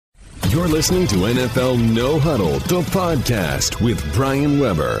You're listening to NFL No Huddle, the podcast with Brian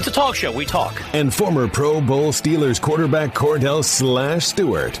Weber. It's a talk show. We talk. And former Pro Bowl Steelers quarterback Cordell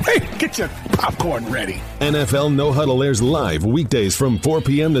Stewart. Hey, get your popcorn ready. NFL No Huddle airs live weekdays from 4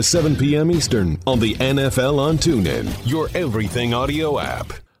 p.m. to 7 p.m. Eastern on the NFL on TuneIn, your everything audio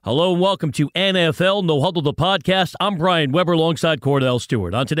app. Hello and welcome to NFL No Huddle, the podcast. I'm Brian Weber alongside Cordell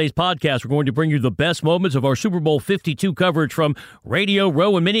Stewart. On today's podcast, we're going to bring you the best moments of our Super Bowl 52 coverage from Radio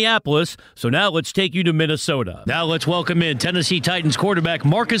Row in Minneapolis. So now let's take you to Minnesota. Now let's welcome in Tennessee Titans quarterback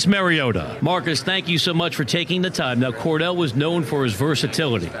Marcus Mariota. Marcus, thank you so much for taking the time. Now, Cordell was known for his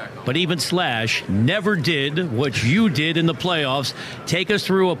versatility, but even Slash never did what you did in the playoffs. Take us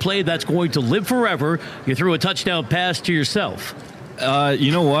through a play that's going to live forever. You threw a touchdown pass to yourself.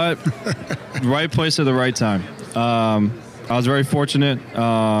 You know what? Right place at the right time. I was very fortunate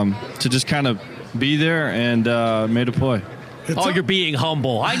to just kind of be there and made a play. You're being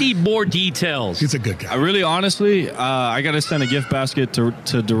humble. I need more details. He's a good guy. Honestly, I got to send a gift basket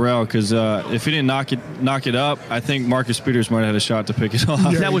to Darrell because if he didn't knock it up, I think Marcus Peters might have had a shot to pick it off.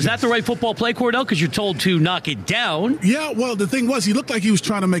 Now, was that the right football play, Cordell? Because you're told to knock it down. Yeah, well, the thing was, he looked like he was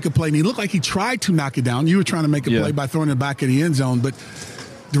trying to make a play, and he looked like he tried to knock it down. You were trying to make a play by throwing it back of the end zone, but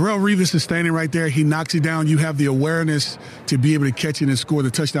Darrelle Revis is standing right there. He knocks it down. You have the awareness to be able to catch it and score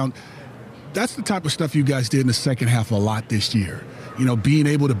the touchdown. That's the type of stuff you guys did in the second half a lot this year. You know, being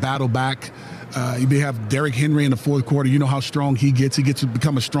able to battle back. You have Derrick Henry in the fourth quarter. You know how strong he gets. He gets to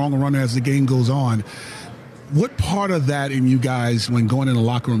become a stronger runner as the game goes on. What part of that in you guys, when going in the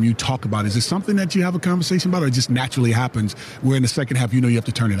locker room, you talk about? Is it something that you have a conversation about, or it just naturally happens where in the second half you know you have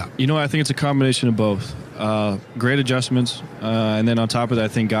to turn it up? You know, I think it's a combination of both. Great adjustments, and then on top of that, I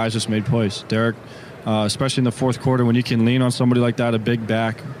think guys just made plays. Derrick, especially in the fourth quarter, when you can lean on somebody like that, a big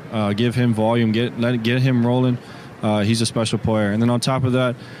back, give him volume, get him rolling. He's a special player. And then on top of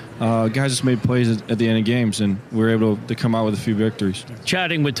that, guys just made plays at the end of games, and we were able to come out with a few victories.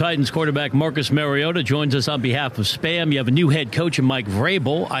 Chatting with Titans quarterback Marcus Mariota joins us on behalf of SPAM. You have a new head coach in Mike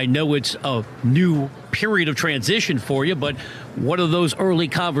Vrabel. I know it's a new period of transition for you, but what are those early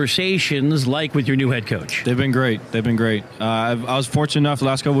conversations like with your new head coach? They've been great. I was fortunate enough the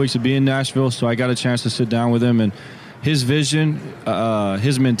last couple of weeks to be in Nashville, so I got a chance to sit down with him, and his vision,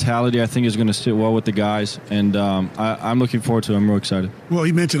 his mentality, I think, is going to sit well with the guys, and I'm looking forward to it. I'm real excited. Well,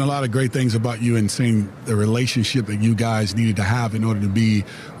 he mentioned a lot of great things about you and saying the relationship that you guys needed to have in order to be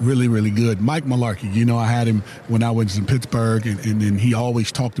really, really good. Mike Mularkey, you know, I had him when I was in Pittsburgh, and he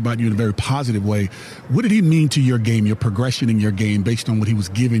always talked about you in a very positive way. What did he mean to your game, your progression in your game, based on what he was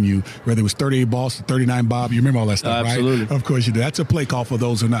giving you, whether it was 38 balls to 39 Bob? You remember all that stuff, right? Absolutely. Of course you do. That's a play call for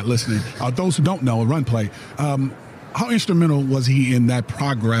those who are not listening. Those who don't know, a run play. How instrumental was he in that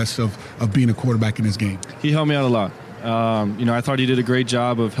progress of being a quarterback in his game? He helped me out a lot. I thought he did a great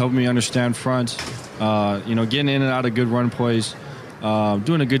job of helping me understand fronts, getting in and out of good run plays,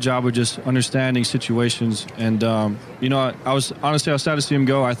 doing a good job of just understanding situations. And, I was sad to see him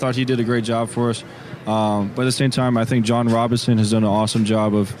go. I thought he did a great job for us. But at the same time, I think John Robinson has done an awesome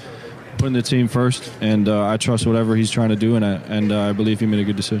job of putting the team first, and I trust whatever he's trying to do, and I believe he made a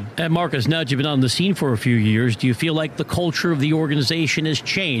good decision. And Marcus, now that you've been on the scene for a few years, do you feel like the culture of the organization has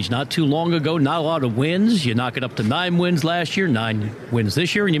changed? Not too long ago, not a lot of wins. You knock it up to 9 wins last year, 9 wins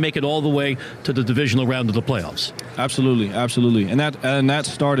this year, and you make it all the way to the divisional round of the playoffs. Absolutely. And that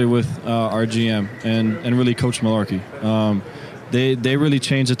started with our GM and really Coach Mularkey. They really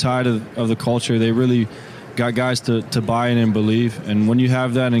changed the tide of the culture. They really got guys to buy in and believe, and when you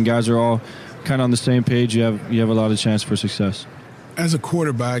have that and guys are all kind of on the same page, you have a lot of chance for success. As a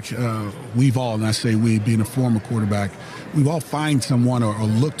quarterback, we've all, and I say we, being a former quarterback, we've all find someone or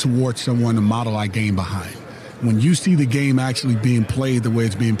look towards someone to model our game behind. When you see the game actually being played the way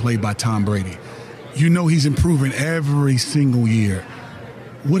it's being played by Tom Brady, you know he's improving every single year.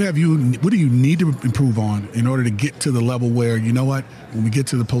 What do you need to improve on in order to get to the level where, you know what, when we get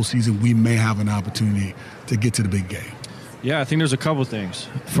to the postseason, we may have an opportunity to get to the big game? Yeah, I think there's a couple things.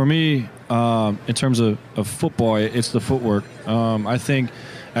 For me, in terms of football, it's the footwork. I think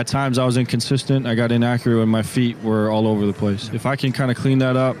at times I was inconsistent. I got inaccurate and my feet were all over the place. If I can kind of clean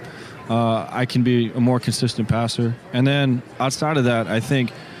that up, I can be a more consistent passer. And then outside of that, I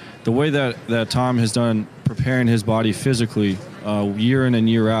think the way that Tom has done preparing his body physically year in and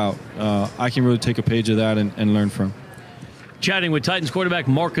year out, I can really take a page of that and learn from. Chatting with Titans quarterback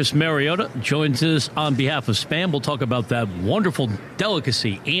Marcus Mariota joins us on behalf of SPAM. We'll talk about that wonderful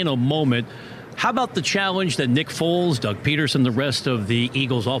delicacy in a moment. How about the challenge that Nick Foles, Doug Peterson, the rest of the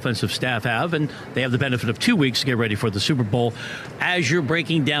Eagles offensive staff have, and they have the benefit of 2 weeks to get ready for the Super Bowl. As you're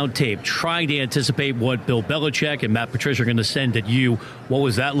breaking down tape, trying to anticipate what Bill Belichick and Matt Patricia are going to send at you, what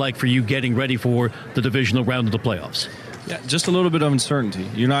was that like for you getting ready for the divisional round of the playoffs? Yeah, just a little bit of uncertainty.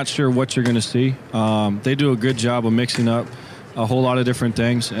 You're not sure what you're going to see. They do a good job of mixing up a whole lot of different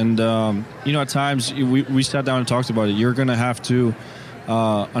things. And, at times we sat down and talked about it. You're going to have to,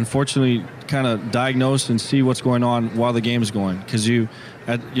 unfortunately, kind of diagnose and see what's going on while the game is going, because you're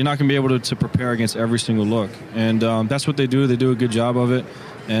not going to be able to prepare against every single look. And that's what they do. They do a good job of it.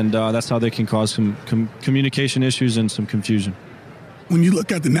 And that's how they can cause some communication issues and some confusion. When you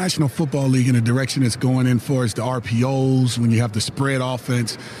look at the National Football League and the direction it's going in for is the RPOs, when you have the spread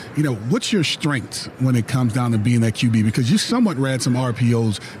offense, what's your strength when it comes down to being that QB? Because you somewhat read some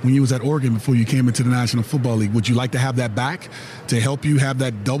RPOs when you was at Oregon before you came into the National Football League. Would you like to have that back to help you have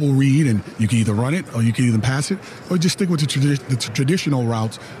that double read, and you can either run it or you can either pass it, or just stick with the traditional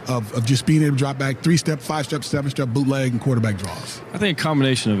routes of just being able to drop back 3-step, 5-step, 7-step bootleg and quarterback draws? I think a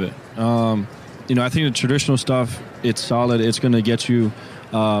combination of it. I think the traditional stuff, it's solid. It's going to get you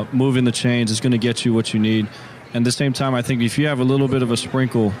moving the chains. It's going to get you what you need. And at the same time, I think if you have a little bit of a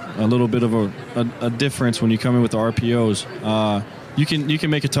sprinkle, a little bit of a difference when you come in with the RPOs, you can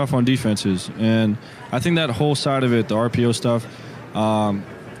make it tough on defenses. And I think that whole side of it, the RPO stuff,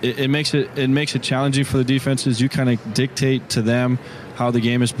 it makes it challenging for the defenses. You kind of dictate to them how the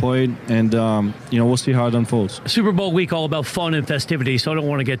game is played, and we'll see how it unfolds. Super Bowl week, all about fun and festivity, so I don't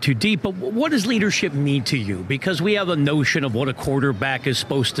want to get too deep, but what does leadership mean to you? Because we have a notion of what a quarterback is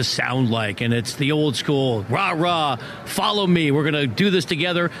supposed to sound like, and it's the old school, rah-rah, follow me, we're going to do this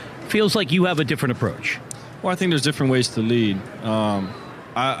together. Feels like you have a different approach. Well, I think there's different ways to lead.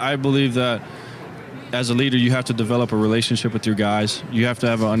 I believe that as a leader, you have to develop a relationship with your guys. You have to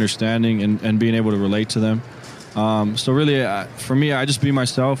have an understanding and being able to relate to them. So really, for me, I just be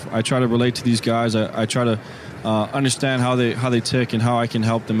myself. I try to relate to these guys. I try to understand how they tick and how I can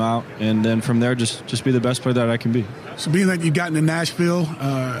help them out. And then from there, just be the best player that I can be. So being that you got into Nashville,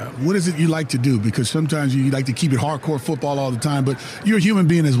 what is it you like to do? Because sometimes you like to keep it hardcore football all the time, but you're a human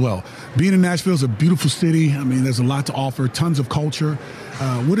being as well. Being in Nashville is a beautiful city. I mean, there's a lot to offer, tons of culture.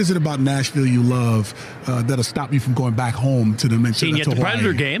 What is it about Nashville you love that'll stop you from going back home to the Seeing you at the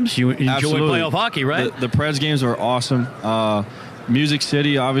Predator games, you enjoy Absolutely. playoff hockey, right? The Preds games are awesome. Music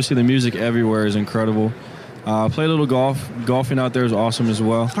City, obviously the music everywhere is incredible. Play a little golf. Golfing out there is awesome as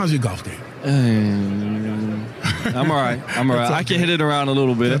well. How's your golf game? I'm all right. I can hit it around a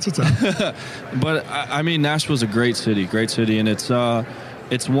little bit. That's what's up. But I mean, Nashville's a great city, and it's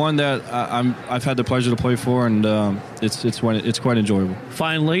one that I've had the pleasure to play for, and it's quite enjoyable.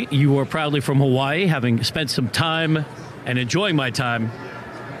 Finally, you are proudly from Hawaii, having spent some time and enjoying my time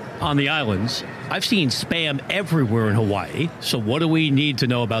on the islands. I've seen Spam everywhere in Hawaii. So what do we need to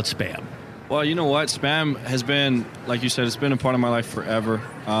know about Spam? Well, you know what? Spam has been, like you said, it's been a part of my life forever.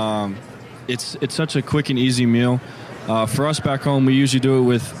 It's such a quick and easy meal. For us back home, we usually do it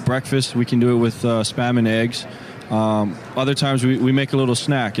with breakfast. We can do it with Spam and eggs. Other times we make a little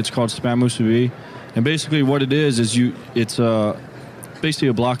snack. It's called Spam musubi. And basically what it is it's basically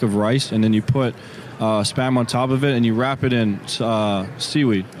a block of rice, and then you put Spam on top of it, and you wrap it in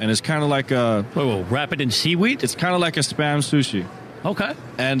seaweed. And it's kind of like a... Whoa, wrap it in seaweed? It's kind of like a Spam sushi. Okay.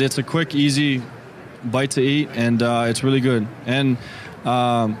 And it's a quick, easy bite to eat, and it's really good. And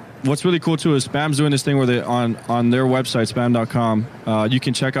what's really cool, too, is Spam's doing this thing where they on their website, spam.com, you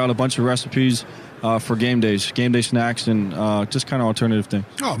can check out a bunch of recipes for game day snacks, and just kind of alternative things.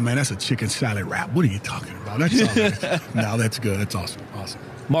 Oh, man, that's a chicken salad wrap. What are you talking about? No, that's good. That's awesome.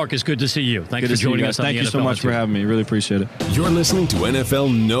 Mark, it's good to see you. Thanks for joining us on the NFL. Thank you so much for having me. Really appreciate it. You're listening to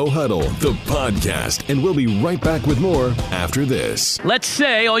NFL No Huddle, the podcast, and we'll be right back with more after this. Let's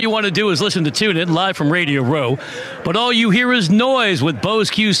say all you want to do is listen to Tune In live from Radio Row, but all you hear is noise with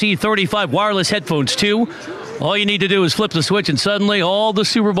Bose QC35 wireless headphones too. All you need to do is flip the switch, and suddenly all the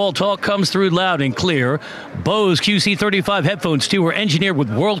Super Bowl talk comes through loud and clear. Bose QC35 headphones 2 are engineered with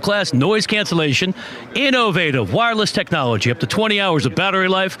world-class noise cancellation, innovative wireless technology, up to 20 hours of battery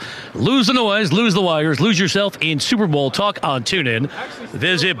life. Lose the noise, lose the wires, lose yourself in Super Bowl talk on TuneIn.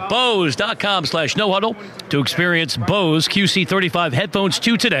 Visit Bose.com/NoHuddle to experience Bose QC35 headphones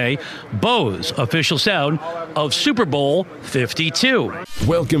 2 today. Bose, official sound of Super Bowl 52.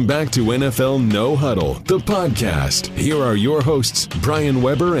 Welcome back to NFL No Huddle, the podcast. Here are your hosts, Brian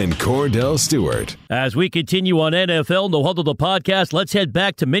Weber and Cordell Stewart. As we continue on NFL No Huddle, the podcast, let's head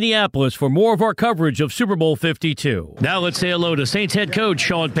back to Minneapolis for more of our coverage of Super Bowl 52. Now let's say hello to Saints head coach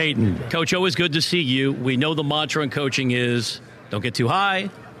Sean Payton. Coach, always good to see you. We know the mantra in coaching is don't get too high,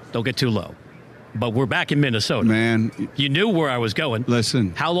 don't get too low. but we're back in Minnesota. Man. You knew where I was going.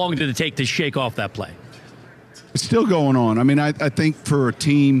 Listen. How long did it take to shake off that play? It's still going on. I mean, I think for a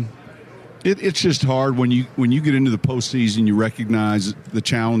team, it's just hard when you get into the postseason, you recognize the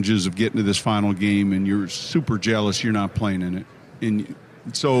challenges of getting to this final game, and you're super jealous you're not playing in it. And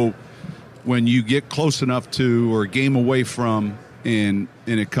so when you get close enough to or a game away from and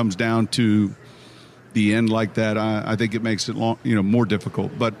it comes down to the end like that, I think it makes it more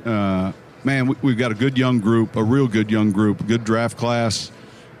difficult. But, man, we've got a good young group, a real good young group, a good draft class.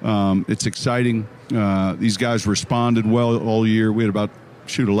 It's exciting. These guys responded well all year. We had about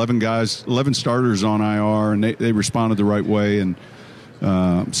 11 starters on IR, and they responded the right way. And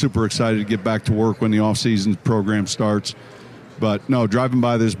super excited to get back to work when the off-season program starts. But, no, driving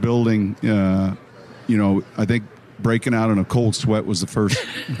by this building, I think breaking out in a cold sweat was the first,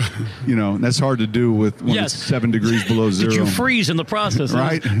 and that's hard to do when it's 7 degrees below zero. Did you freeze in the process?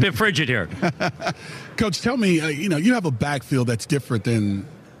 Right. It's a bit frigid here. Coach, tell me, you have a backfield that's different than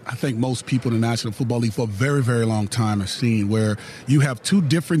I think most people in the National Football League for a very, very long time have seen, where you have two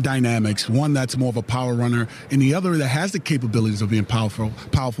different dynamics, one that's more of a power runner and the other that has the capabilities of being powerful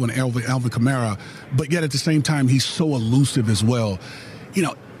in Alvin Kamara, but yet at the same time he's so elusive as well.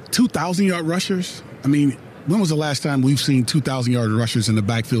 2,000-yard rushers, I mean, when was the last time we've seen 2,000-yard rushers in the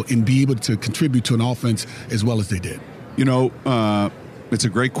backfield and be able to contribute to an offense as well as they did? It's a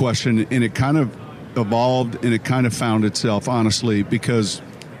great question, and it kind of evolved and it kind of found itself, honestly, because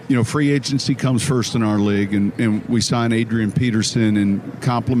free agency comes first in our league, and we sign Adrian Peterson and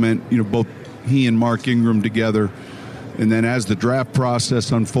complement, both he and Mark Ingram together. And then as the draft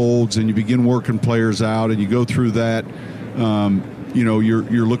process unfolds and you begin working players out and you go through that,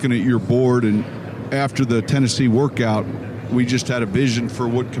 you're looking at your board. And after the Tennessee workout, we just had a vision for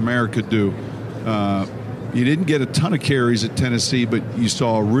what Kamara could do. You didn't get a ton of carries at Tennessee, but you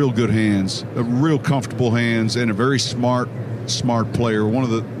saw real good hands, real comfortable hands, and a very smart player. One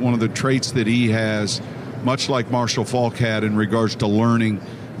of the traits that he has, much like Marshall Faulk had in regards to learning,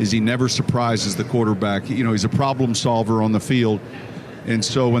 is he never surprises the quarterback. He's a problem solver on the field. And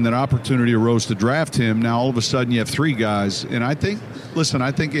so when that opportunity arose to draft him, now all of a sudden you have 3 guys. And I think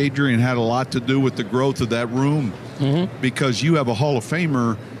Adrian had a lot to do with the growth of that room, because you have a Hall of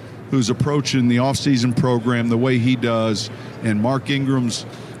Famer who's approaching the offseason program the way he does, and Mark Ingram's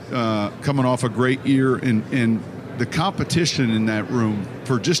coming off a great year, and the competition in that room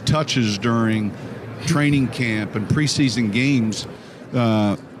for just touches during training camp and preseason games,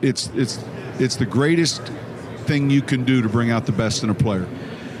 it's the greatest thing you can do to bring out the best in a player.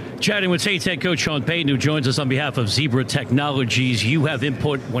 Chatting with Saints head coach Sean Payton, who joins us on behalf of Zebra Technologies. You have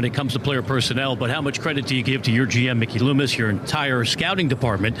input when it comes to player personnel, but how much credit do you give to your GM, Mickey Loomis, your entire scouting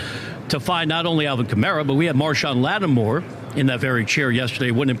department, to find not only Alvin Kamara, but we had Marshawn Lattimore in that very chair yesterday.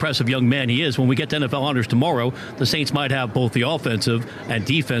 What an impressive young man he is. When we get to NFL honors tomorrow, the Saints might have both the offensive and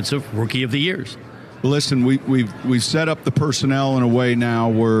defensive Rookie of the Years. Listen, we've set up the personnel in a way now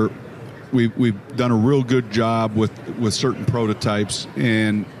where we've done a real good job with certain prototypes,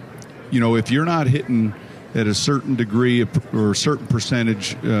 and if you're not hitting at a certain degree or a certain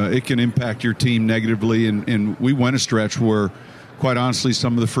percentage, it can impact your team negatively. And we went a stretch where, quite honestly,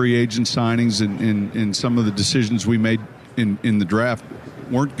 some of the free agent signings and some of the decisions we made in the draft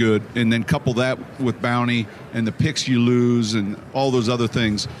weren't good. And then couple that with bounty and the picks you lose and all those other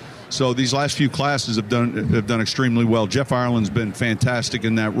things. So these last few classes have done extremely well. Jeff Ireland's been fantastic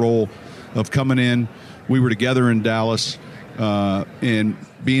in that role of coming in. We were together in Dallas. And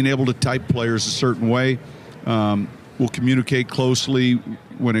being able to type players a certain way. We'll communicate closely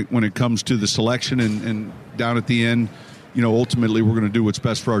when it comes to the selection and down at the end, ultimately we're going to do what's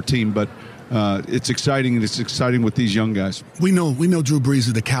best for our team. But it's exciting, and it's exciting with these young guys. We know Drew Brees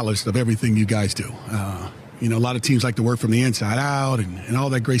is the catalyst of everything you guys do. A lot of teams like to work from the inside out and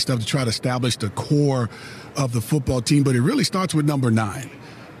all that great stuff to try to establish the core of the football team. But it really starts with number 9.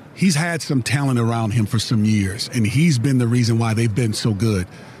 He's had some talent around him for some years, and he's been the reason why they've been so good.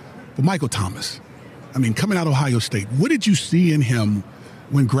 But Michael Thomas, coming out of Ohio State, what did you see in him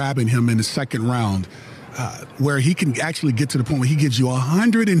when grabbing him in the second round, where he can actually get to the point where he gives you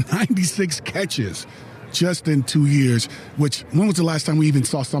 196 catches just in 2 years, when was the last time we even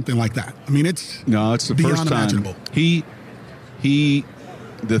saw something like that? It's the beyond first time. Imaginable. The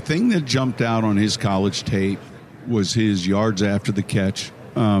thing that jumped out on his college tape was his yards after the catch.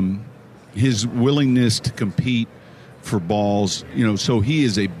 His willingness to compete for balls, so he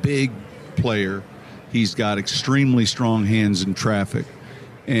is a big player. He's got extremely strong hands in traffic.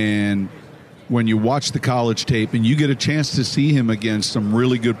 And when you watch the college tape and you get a chance to see him against some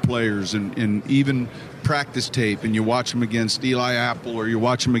really good players and even practice tape and you watch him against Eli Apple or you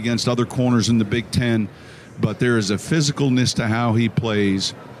watch him against other corners in the Big Ten, but there is a physicalness to how he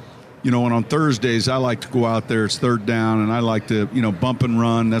plays. And on Thursdays, I like to go out there. It's third down, and I like to, bump and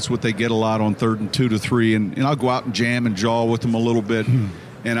run. That's what they get a lot on 3rd and 2 to 3. And I'll go out and jam and jaw with them a little bit.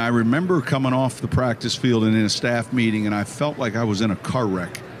 And I remember coming off the practice field and in a staff meeting, and I felt like I was in a car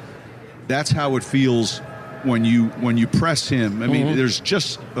wreck. That's how it feels when you press him. I mean, there's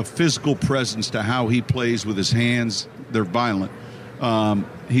just a physical presence to how he plays with his hands. They're violent.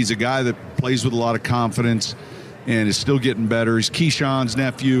 He's a guy that plays with a lot of confidence and is still getting better. He's Keyshawn's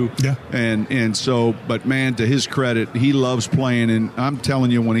nephew. Yeah. And so, but man, to his credit, he loves playing. And I'm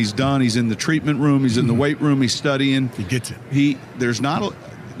telling you, when he's done, he's in the treatment room, he's in the weight room, he's studying. He gets it. He doesn't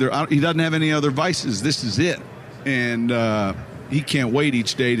have any other vices. This is it. And he can't wait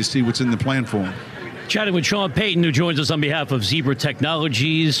each day to see what's in the plan for him. Chatting with Sean Payton, who joins us on behalf of Zebra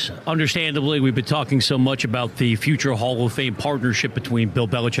Technologies. Understandably, we've been talking so much about the future Hall of Fame partnership between Bill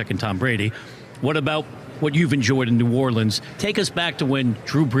Belichick and Tom Brady. What about what you've enjoyed in New Orleans? Take us back to when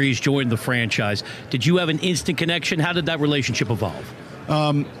Drew Brees joined the franchise. Did you have an instant connection? How did that relationship evolve?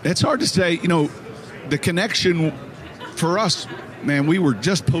 It's hard to say. The connection for us, man, we were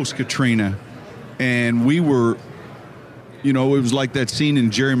just post-Katrina, and we were, it was like that scene in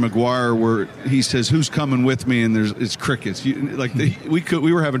Jerry Maguire where he says, "Who's coming with me?" And it's crickets.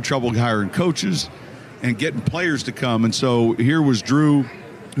 We were having trouble hiring coaches and getting players to come. And so here was Drew,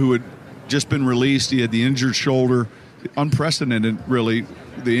 who had just been released. He had the injured shoulder, unprecedented, really,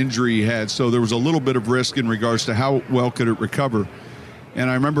 the injury he had. So there was a little bit of risk in regards to how well could it recover. And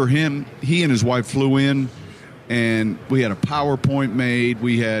I remember he and his wife flew in, and we had a PowerPoint made.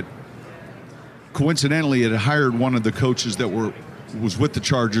 We had, coincidentally, had hired one of the coaches that was with the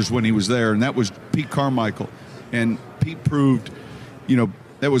Chargers when he was there, and that was Pete Carmichael. And Pete proved,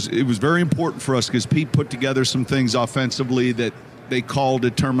 it was very important for us because Pete put together some things offensively that they called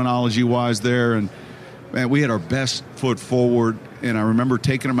it terminology-wise there, and man, we had our best foot forward. And I remember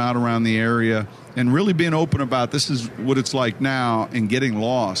taking them out around the area and really being open about this is what it's like now, and getting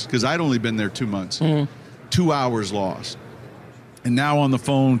lost because I'd only been there 2 months, 2 hours lost, and now on the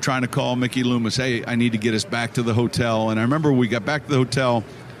phone trying to call Mickey Loomis, hey, I need to get us back to the hotel. And I remember we got back to the hotel.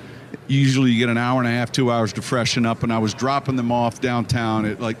 Usually you get an hour and a half, 2 hours to freshen up, and I was dropping them off downtown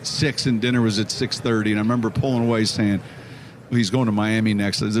at like 6, and dinner was at 6:30. And I remember pulling away saying, he's going to Miami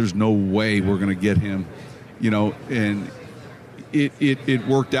next. There's no way we're going to get him, and it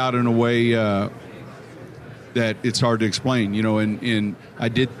worked out in a way that it's hard to explain, and I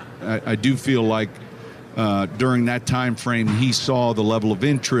do feel like during that time frame he saw the level of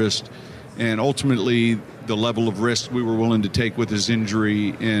interest and ultimately the level of risk we were willing to take with his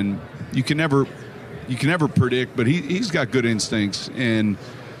injury. And you can never predict, but he's got good instincts, and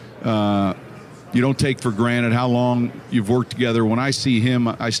you don't take for granted how long you've worked together. When I see him,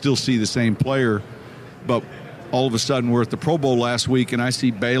 I still see the same player, but all of a sudden we're at the Pro Bowl last week, and I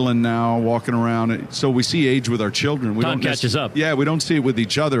see Balin now walking around. So we see age with our children. Time catches up. Yeah, we don't see it with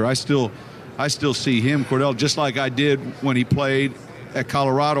each other. I still see him, Cordell, just like I did when he played at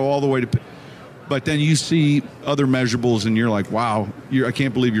Colorado all the way to. But then you see other measurables, and you're like, wow, I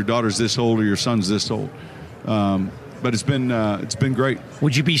can't believe your daughter's this old or your son's this old. But it's been great.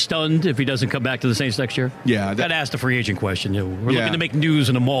 Would you be stunned if he doesn't come back to the Saints next year? Yeah. Got to ask the free agent question. We're looking to make news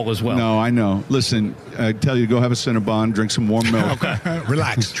in the mall as well. No, I know. Listen, I tell you, go have a Cinnabon, drink some warm milk. Okay.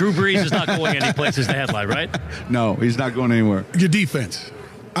 Relax. Drew Brees is not going any place as the headline, right? No, he's not going anywhere. Your defense.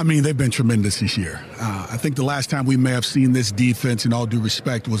 I mean, they've been tremendous this year. I think the last time we may have seen this defense, in all due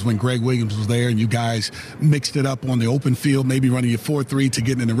respect, was when Greg Williams was there and you guys mixed it up on the open field, maybe running your 4-3 to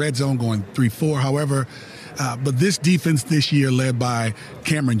getting in the red zone, going 3-4. However, but this defense this year, led by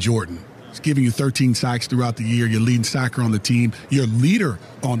Cameron Jordan, is giving you 13 sacks throughout the year. You're leading sacker on the team. You're leader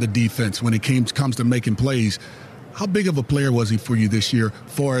on the defense when it comes to making plays. How big of a player was he for you this year,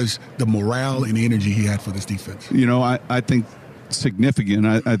 as far as the morale and the energy he had for this defense? I think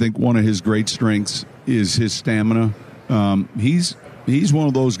significant. I think one of his great strengths is his stamina. He's one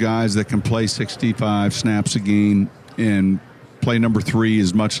of those guys that can play 65 snaps a game, and play number 3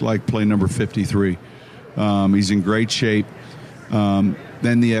 is much like play number 53. He's in great shape. Then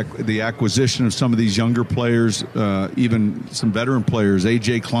the acquisition of some of these younger players, even some veteran players,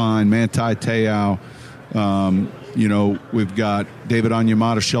 A.J. Klein, Manti Te'o. We've got David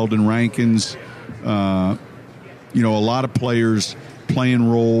Onyemata, Sheldon Rankins. A lot of players playing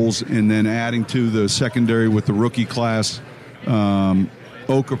roles, and then adding to the secondary with the rookie class.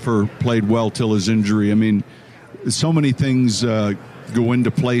 Okafor played well till his injury. I mean, so many things go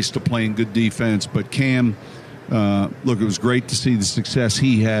into place to playing good defense. But Cam, it was great to see the success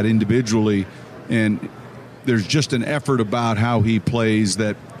he had individually. And there's just an effort about how he plays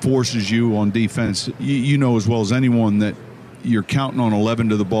that forces you on defense. You know as well as anyone that you're counting on 11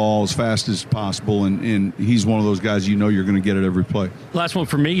 to the ball as fast as possible, and he's one of those guys you're going to get it every play. Last one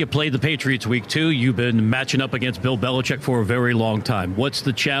for me. You played the Patriots week 2. You've been matching up against Bill Belichick for a very long time. What's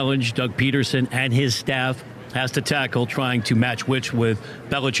the challenge Doug Peterson and his staff has to tackle trying to match wits with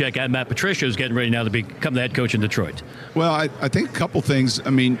Belichick and Matt Patricia, who's getting ready now to become the head coach in Detroit? Well, I think a couple things.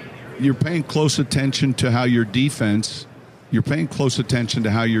 I mean, you're paying close attention to how your defense is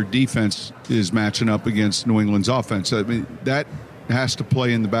matching up against New England's offense. I mean, that has to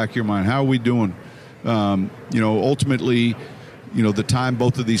play in the back of your mind. How are we doing? Ultimately, the time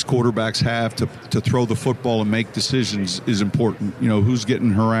both of these quarterbacks have to throw the football and make decisions is important. Who's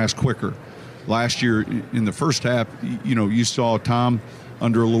getting harassed quicker? Last year in the first half, you saw Tom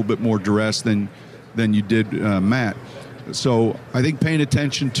under a little bit more duress than you did Matt. So I think paying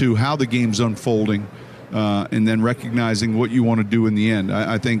attention to how the game's unfolding and then recognizing what you want to do in the end.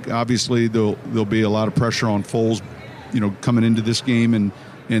 I think obviously there'll be a lot of pressure on Foles, coming into this game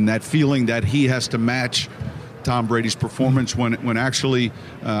and that feeling that he has to match Tom Brady's performance when actually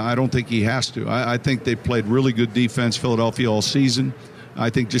I don't think he has to. I think they played really good defense, Philadelphia, all season. I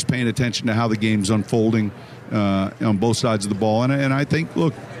think just paying attention to how the game's unfolding on both sides of the ball. And I think,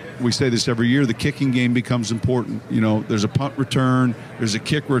 look, we say this every year, the kicking game becomes important. There's a punt return, there's a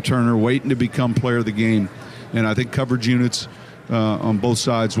kick returner waiting to become player of the game. And I think coverage units on both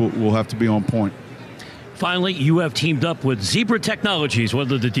sides will have to be on point. Finally, you have teamed up with Zebra Technologies.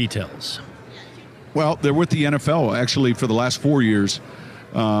 What are the details? Well, they're with the NFL, actually, for the last 4 years.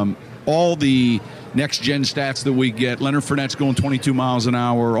 All the next-gen stats that we get, Leonard Fournette's going 22 miles an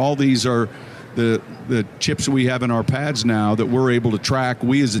hour, all these are the chips that we have in our pads now that we're able to track.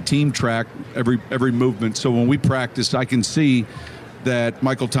 We as a team track every movement. So when we practice, I can see that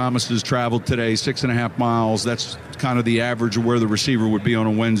Michael Thomas has traveled today 6.5 miles. That's kind of the average of where the receiver would be on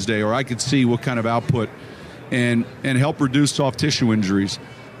a Wednesday. Or I could see what kind of output and help reduce soft tissue injuries.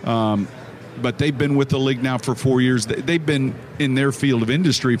 But they've been with the league now for 4 years. They've been in their field of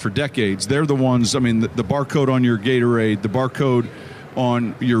industry for decades. They're the ones, the barcode on your Gatorade, the barcode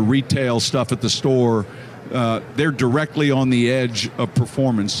on your retail stuff at the store, they're directly on the edge of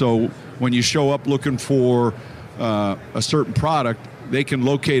performance. So when you show up looking for a certain product, they can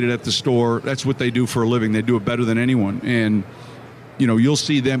locate it at the store. That's what they do for a living. They do it better than anyone. And, you'll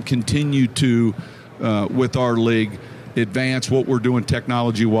see them continue to, with our league, advance what we're doing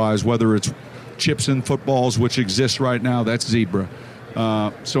technology-wise, whether it's chips in footballs, which exists right now, that's Zebra.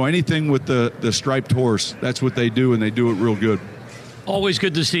 So anything with the striped horse, that's what they do, and they do it real good. Always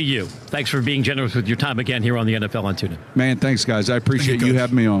good to see you. Thanks for being generous with your time again here on the NFL on TuneIn. Man, thanks, guys. I appreciate you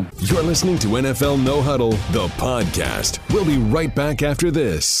having me on. You're listening to NFL No Huddle, the podcast. We'll be right back after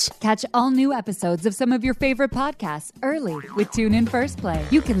this. Catch all new episodes of some of your favorite podcasts early with TuneIn First Play.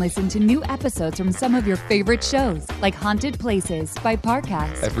 You can listen to new episodes from some of your favorite shows, like Haunted Places by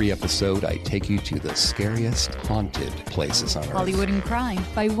Parcast. Every episode, I take you to the scariest haunted places on Earth. Hollywood and Crime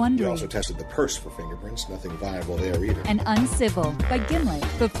by Wondery. We also tested the purse for fingerprints. Nothing viable there either. And Uncivil by Gimlet,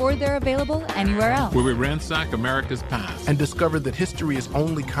 before they're available anywhere else. Where we ransack America's past and discover that history is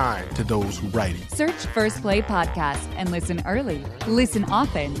only kind to those who write it. Search First Play Podcast and listen early. Listen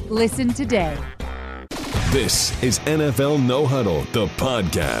often. Listen today. This is NFL No Huddle, the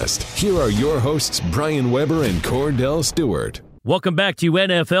podcast. Here are your hosts, Brian Weber and Cordell Stewart. Welcome back to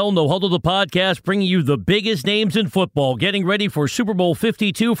NFL No Huddle, the podcast, bringing you the biggest names in football, getting ready for Super Bowl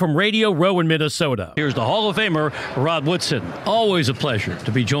 52 from Radio Row in Minnesota. Here's the Hall of Famer, Rod Woodson. Always a pleasure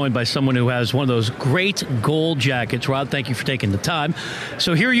to be joined by someone who has one of those great gold jackets. Rod, thank you for taking the time.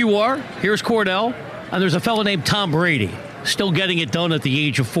 So here you are. Here's Cordell, and there's a fellow named Tom Brady, still getting it done at the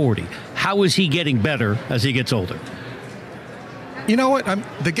age of 40. How is he getting better as he gets older? You know what?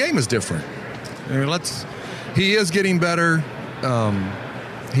 The game is different. He is getting better.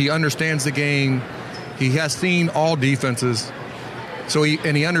 He understands the game. He has seen all defenses. So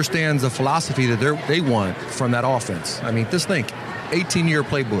he understands the philosophy that they want from that offense. Just think, 18-year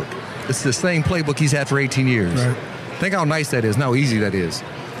playbook. It's the same playbook he's had for 18 years. Right. Think how nice that is, and how easy that is.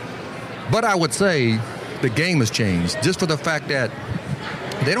 But I would say the game has changed just for the fact that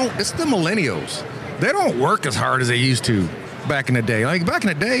it's the millennials. They don't work as hard as they used to back in the day. Back in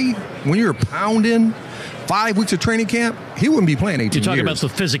the day, when you were pounding 5 weeks of training camp, he wouldn't be playing 18 years. You're talking about the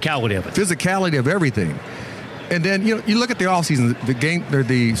physicality of it. Physicality of everything. And then, you look at the offseason,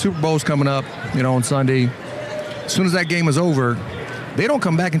 the Super Bowl's coming up, on Sunday. As soon as that game is over, they don't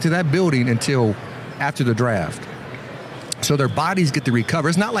come back into that building until after the draft. So their bodies get to recover.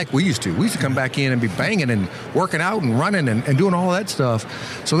 It's not like we used to. We used to come back in and be banging and working out and running and doing all that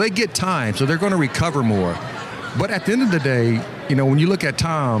stuff. So they get time. So they're going to recover more. But at the end of the day, when you look at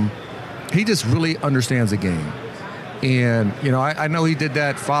Tom, he just really understands the game. And, I know he did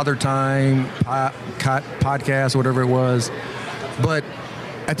that Father Time podcast, whatever it was. But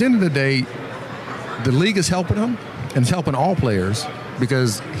at the end of the day, the league is helping him, and it's helping all players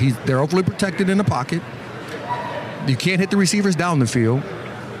because they're overly protected in the pocket. You can't hit the receivers down the field.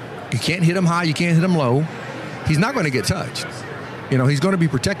 You can't hit them high. You can't hit them low. He's not going to get touched. He's going to be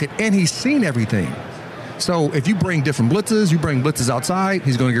protected, and he's seen everything. So if you bring different blitzes, you bring blitzes outside,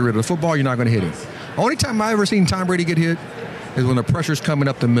 he's going to get rid of the football. You're not going to hit him. Only time I've ever seen Tom Brady get hit is when the pressure's coming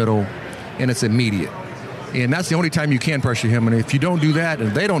up the middle, and it's immediate. And that's the only time you can pressure him. And if you don't do that,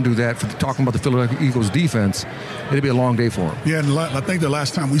 and they don't do that, for talking about the Philadelphia Eagles defense, it'll be a long day for him. Yeah, and I think the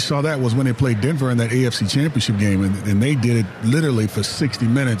last time we saw that was when they played Denver in that AFC Championship game, and they did it literally for 60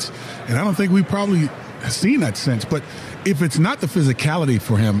 minutes. And I don't think we probably have seen that since. But if it's not the physicality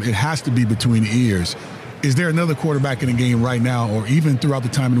for him, it has to be between the ears. Is there another quarterback in the game right now, or even throughout the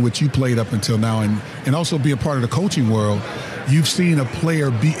time in which you played up until now, and also be a part of the coaching world, you've seen a player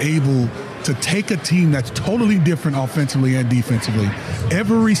be able to take a team that's totally different offensively and defensively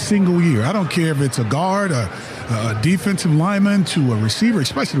every single year? I don't care if it's a guard, a defensive lineman, to a receiver,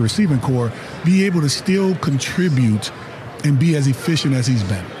 especially the receiving core, be able to still contribute and be as efficient as he's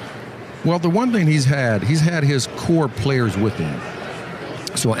been. Well, the one thing he's had his core players with him.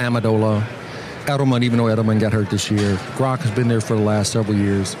 So Amendola, Edelman, even though Edelman got hurt this year, Gronk has been there for the last several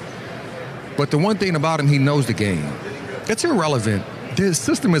years. But the one thing about him, he knows the game. It's irrelevant. His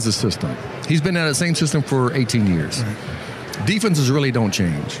system is a system. He's been in the same system for 18 years. Right. Defenses really don't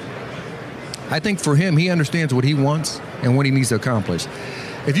change. I think for him, he understands what he wants and what he needs to accomplish.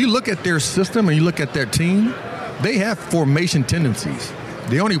 If you look at their system and you look at their team, they have formation tendencies.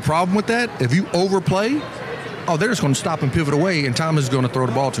 The only problem with that, if you overplay, they're just going to stop and pivot away, and Thomas is going to throw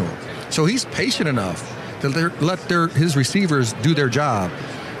the ball to him. So he's patient enough to let his receivers do their job.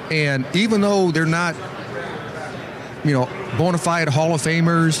 And even though they're not, bona fide Hall of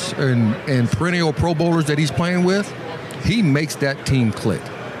Famers and perennial Pro Bowlers that he's playing with, he makes that team click.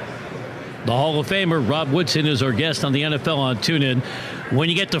 The Hall of Famer, Rob Woodson, is our guest on the NFL on TuneIn. When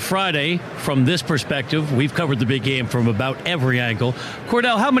you get to Friday, from this perspective, we've covered the big game from about every angle.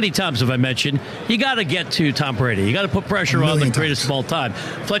 Cordell, how many times have I mentioned you got to get to Tom Brady? You got to put pressure on the greatest of all time.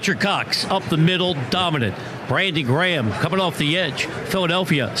 Fletcher Cox, up the middle, dominant. Brandon Graham coming off the edge.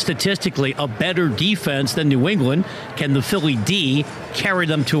 Philadelphia, statistically, a better defense than New England. Can the Philly D carry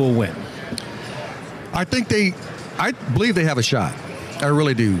them to a win? I believe they have a shot. I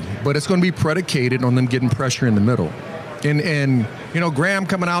really do. But it's going to be predicated on them getting pressure in the middle. And Graham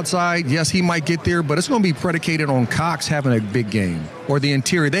coming outside, yes, he might get there, but it's going to be predicated on Cox having a big game, or the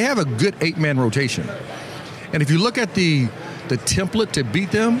interior. They have a good 8-man rotation. And if you look at the template to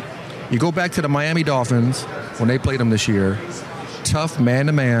beat them, you go back to the Miami Dolphins when they played them this year. Tough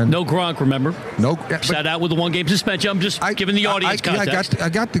man-to-man. No Gronk, remember? No. Sat out with a one-game suspension. I'm just giving the audience context. I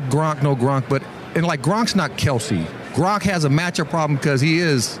got the Gronk, no Gronk, but Gronk's not Kelsey. Gronk has a matchup problem because he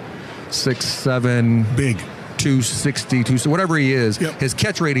is 6'7", big, 260, whatever he is. Yep. His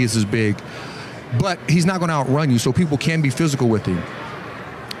catch radius is big, but he's not going to outrun you, so people can be physical with him.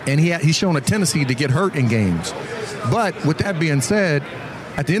 And he's shown a tendency to get hurt in games. But with that being said,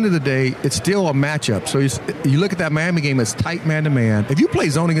 at the end of the day, it's still a matchup. So you look at that Miami game, it's tight man-to-man. If you play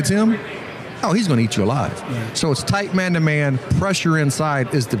zone against him, he's going to eat you alive. Right. So it's tight man-to-man, pressure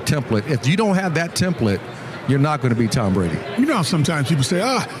inside is the template. If you don't have that template, you're not going to beat Tom Brady. Sometimes people say,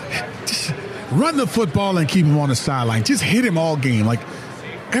 just run the football and keep him on the sideline. Just hit him all game.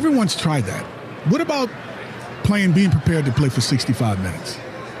 Everyone's tried that. What about being prepared to play for 65 minutes?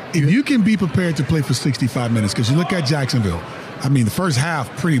 If you can be prepared to play for 65 minutes, because you look at Jacksonville, the first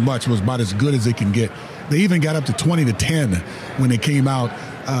half pretty much was about as good as it can get. They even got up to 20-10 when they came out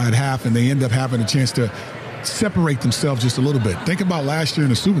at half, and they end up having a chance to separate themselves just a little bit. Think about last year in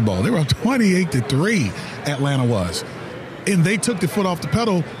the Super Bowl. They were up 28-3, Atlanta was. And they took the foot off the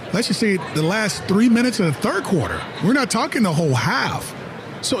pedal, let's just say the last 3 minutes of the third quarter. We're not talking the whole half.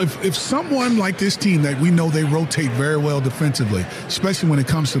 So if someone like this team that we know they rotate very well defensively, especially when it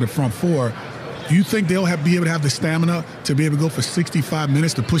comes to the front four, do you think they'll be able to have the stamina to be able to go for 65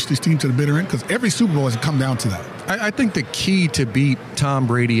 minutes to push this team to the bitter end? Because every Super Bowl has come down to that. I think the key to beat Tom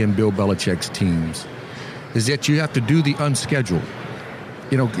Brady and Bill Belichick's teams is that you have to do the unscheduled.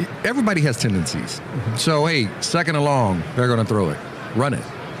 Everybody has tendencies. Mm-hmm. So, second and long, they're going to throw it. Run it.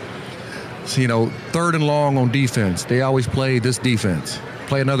 So, third and long on defense, they always play this defense.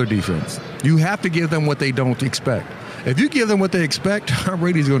 Play another defense. You have to give them what they don't expect. If you give them what they expect, Tom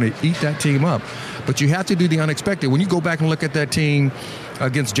Brady's going to eat that team up. But you have to do the unexpected. When you go back and look at that team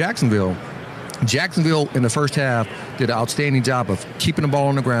against Jacksonville in the first half did an outstanding job of keeping the ball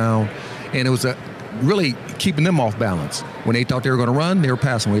on the ground, and it was really keeping them off balance. When they thought they were going to run, they were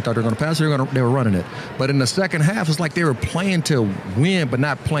passing. When they thought they were going to pass, they were running it. But in the second half, it's like they were playing to win, but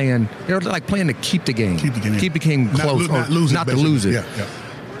not playing. They were like playing to keep the game. Keep the game close. Not to lose it. Yeah.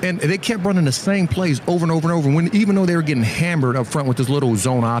 And they kept running the same plays over and over and over, even though they were getting hammered up front with those little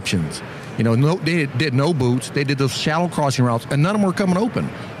zone options. They did no boots. They did those shallow crossing routes, and none of them were coming open.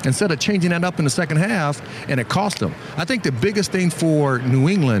 Instead of changing that up in the second half, and it cost them. I think the biggest thing for New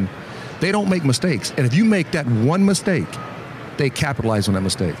England, they don't make mistakes. And if you make that one mistake, they capitalize on that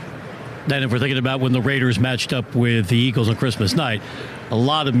mistake. Then if we're thinking about when the Raiders matched up with the Eagles on Christmas night, a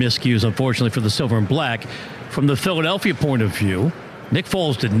lot of miscues, unfortunately, for the Silver and Black. From the Philadelphia point of view, Nick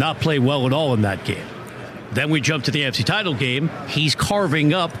Foles did not play well at all in that game. Then we jump to the AFC title game. He's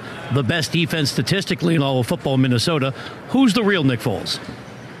carving up the best defense statistically in all of football in Minnesota. Who's the real Nick Foles?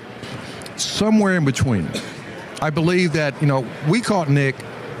 Somewhere in between. I believe that, we caught Nick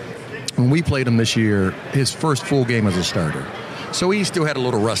when we played him this year, his first full game as a starter. So he still had a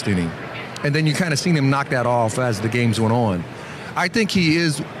little rust in him. And then you kind of seen him knock that off as the games went on. I think he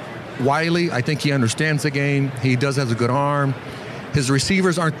is wily. I think he understands the game. He does have a good arm. His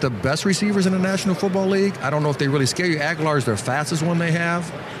receivers aren't the best receivers in the National Football League. I don't know if they really scare you. Aguilar is their fastest one they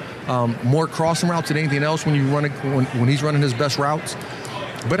have. More crossing routes than anything else when he's running his best routes.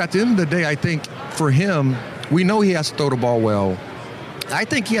 But at the end of the day, I think for him, we know he has to throw the ball well. I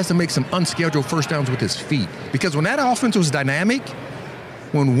think he has to make some unscheduled first downs with his feet. Because when that offense was dynamic,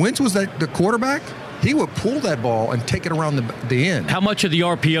 when Wentz was the quarterback, he would pull that ball and take it around the end. How much of the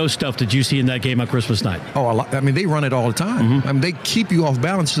RPO stuff did you see in that game on Christmas night? Oh, a lot. I mean, they run it all the time. I mean, they keep you off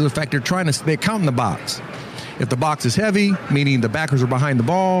balance to the fact they're counting the box. If the box is heavy, meaning the backers are behind the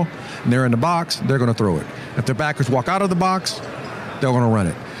ball and they're in the box, they're going to throw it. If the backers walk out of the box, they're going to run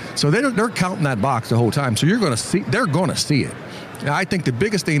it. So they're counting that box the whole time. So they're going to see it. Now, I think the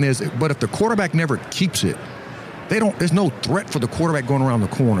biggest thing is, but if the quarterback never keeps it, there's no threat for the quarterback going around the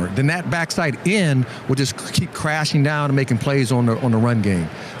corner. Then that backside end will just keep crashing down and making plays on the run game.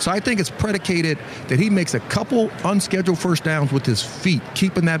 So I think it's predicated that he makes a couple unscheduled first downs with his feet,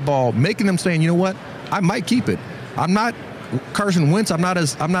 keeping that ball, making them saying, you know what, I might keep it. I'm not Carson Wentz. I'm not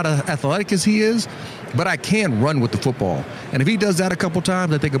as athletic as he is, but I can run with the football. And if he does that a couple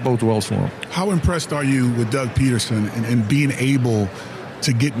times, I think it bodes well for him. How impressed are you with Doug Peterson and being able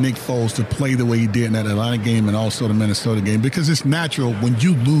to get Nick Foles to play the way he did in that Atlanta game and also the Minnesota game? Because it's natural when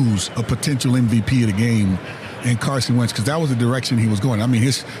you lose a potential MVP of the game in Carson Wentz, because that was the direction he was going. I mean,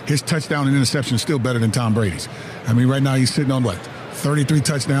 his touchdown and interception is still better than Tom Brady's. I mean, right now he's sitting on, 33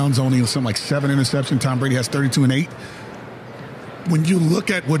 touchdowns, only something like 7 interceptions. Tom Brady has 32 and 8. When you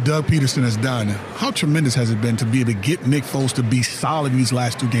look at what Doug Peterson has done, how tremendous has it been to be able to get Nick Foles to be solid in these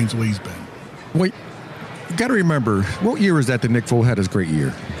last 2 games the way he's been? Wait. You got to remember, what year was that Nick Foles had his great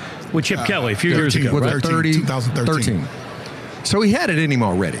year? With Chip Kelly a few years ago. Right? 2013. So he had it in him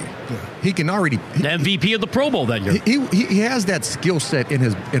already. Yeah. He can already. The MVP of the Pro Bowl that year. He has that skill set in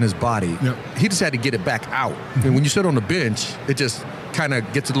his body. Yep. He just had to get it back out. And when you sit on the bench, it just kind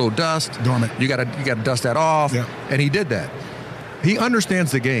of gets a little dust. Dormant. You got to dust that off. Yep. And he did that. He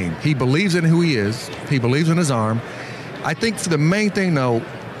understands the game. He believes in who he is. He believes in his arm. I think for the main thing, though,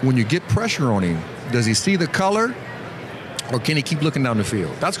 when you get pressure on him, does he see the color, or can he keep looking down the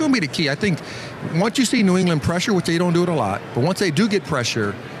field? That's going to be the key. I think once you see New England pressure, which they don't do it a lot, but once they do get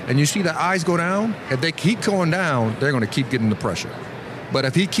pressure and you see the eyes go down, if they keep going down, they're going to keep getting the pressure. But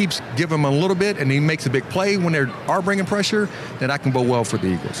if he keeps giving them a little bit and he makes a big play when they are bringing pressure, then that can go well for the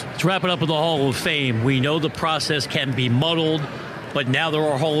Eagles. Let's wrap it up with the Hall of Fame. We know the process can be muddled, but now there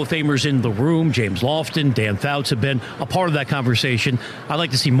are Hall of Famers in the room. James Lofton, Dan Fouts have been a part of that conversation. I'd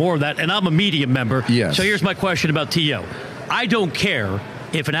like to see more of that, and I'm a media member. Yes. So here's my question about T.O. I don't care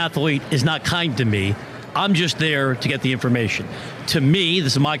if an athlete is not kind to me. I'm just there to get the information. To me,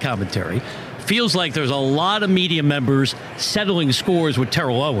 this is my commentary, feels like there's a lot of media members settling scores with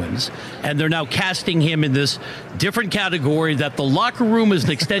Terrell Owens, and they're now casting him in this different category that the locker room is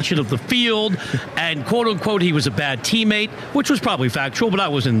an extension of the field, and quote-unquote he was a bad teammate, which was probably factual, but I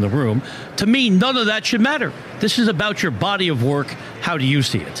wasn't in the room. To me, none of that should matter. This is about your body of work. How do you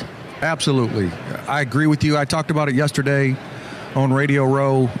see it? Absolutely. I agree with you. I talked about it yesterday on Radio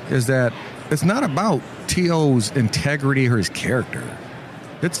Row, is that it's not about T.O.'s integrity or his character.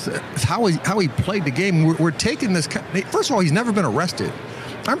 It's how he played the game. We're taking this. First of all, he's never been arrested.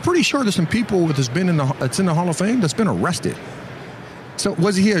 I'm pretty sure there's some people that's in the Hall of Fame that's been arrested. So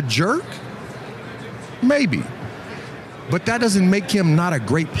was he a jerk? Maybe. but that doesn't make him not a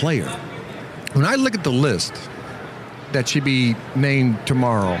great player. When I look at the list that should be named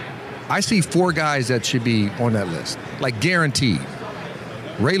tomorrow, I see 4 guys that should be on that list, like guaranteed.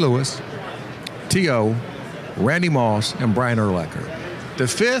 Ray Lewis, T.O., Randy Moss, and Brian Urlacher. The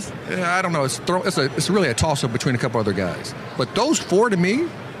 5th, I don't know, it's really a toss-up between a couple other guys. But those 4 to me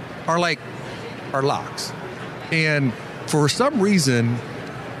are locks. And for some reason,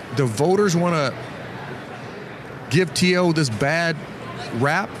 the voters want to give T.O. this bad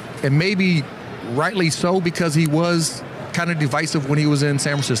rap, and maybe rightly so, because he was kind of divisive when he was in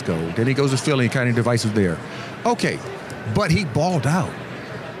San Francisco. Then he goes to Philly, kind of divisive there. Okay, but he balled out.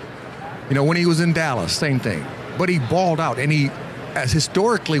 When he was in Dallas, same thing. But he balled out, and as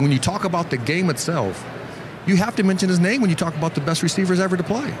historically, when you talk about the game itself, you have to mention his name when you talk about the best receivers ever to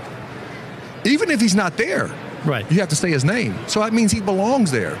play. Even if he's not there, right? You have to say his name. So that means he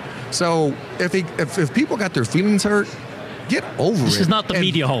belongs there. So if people got their feelings hurt, get over it. This is not the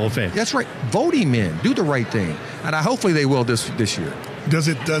Media Hall of Fame. That's right. Vote him in. Do the right thing. And hopefully they will this year. Does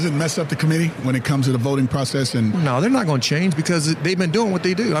it mess up the committee when it comes to the voting process? No, they're not going to change because they've been doing what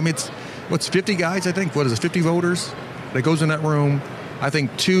they do. I mean, it's 50 guys, I think. What is it, 50 voters that goes in that room? I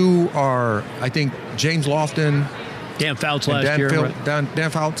think 2 are, James Lofton. Dan Fouts last year. Dan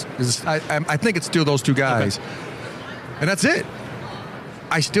Fouts. I think it's still those 2 guys. Okay. And that's it.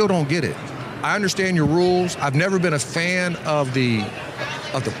 I still don't get it. I understand your rules. I've never been a fan of the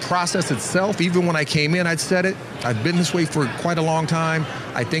process itself. Even when I came in, I'd said it. I've been this way for quite a long time.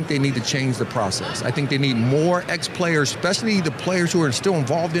 I think they need to change the process. I think they need more ex-players, especially the players who are still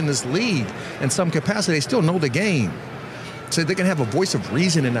involved in this league in some capacity. They still know the game. So they can have a voice of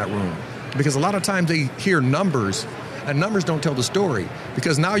reason in that room. Because a lot of times they hear numbers, and numbers don't tell the story.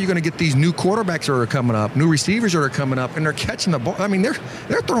 Because now you're going to get these new quarterbacks that are coming up, new receivers that are coming up, and they're catching the ball. I mean, they're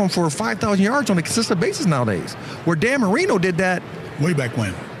throwing for 5,000 yards on a consistent basis nowadays. Where Dan Marino did that way back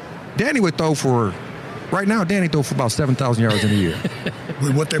when. Danny would throw for, right now, Danny throw for about 7,000 yards in a year.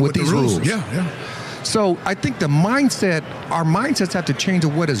 with these rules. Yeah. So I think our mindsets have to change to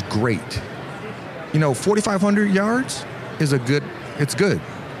what is great. 4,500 yards it's good.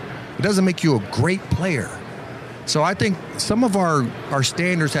 It doesn't make you a great player. So I think some of our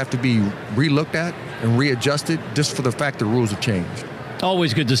standards have to be relooked at and readjusted just for the fact the rules have changed.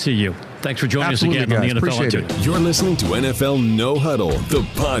 Always good to see you. Thanks for joining us again on the NFL on Tune. You're listening to NFL No Huddle, the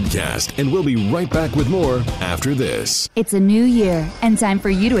podcast, and we'll be right back with more after this. It's a new year and time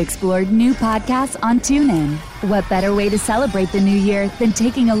for you to explore new podcasts on TuneIn. What better way to celebrate the new year than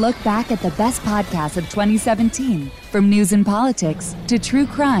taking a look back at the best podcasts of 2017? From news and politics to true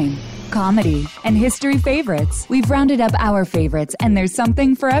crime, comedy, and history favorites, we've rounded up our favorites, and there's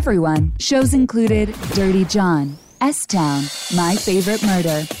something for everyone. Shows included Dirty John, S-Town, My Favorite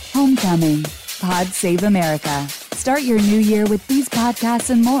Murder, Homecoming, Pod Save America. Start your new year with these podcasts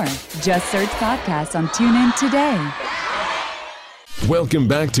and more. Just search podcasts on TuneIn today. Welcome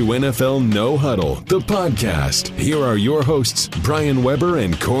back to NFL No Huddle, the podcast. Here are your hosts, Brian Weber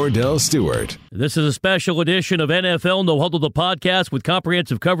and Cordell Stewart. This is a special edition of NFL No Huddle, the podcast, with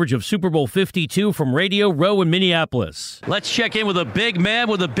comprehensive coverage of Super Bowl 52 from Radio Row in Minneapolis. Let's check in with a big man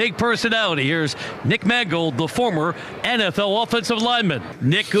with a big personality. Here's Nick Mangold, the former NFL offensive lineman.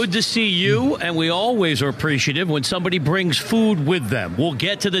 Nick, good to see you, and we always are appreciative when somebody brings food with them. We'll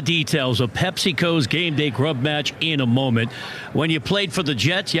get to the details of PepsiCo's Game Day Grub Match in a moment. When you played for the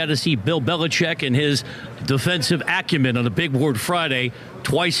Jets, you had to see Bill Belichick and his defensive acumen on a Big Word Friday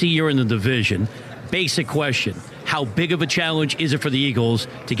twice a year in the division. Basic question. How big of a challenge is it for the Eagles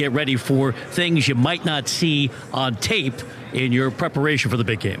to get ready for things you might not see on tape in your preparation for the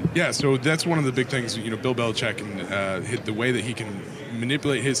big game? Yeah, so that's one of the big things, Bill Belichick and the way that he can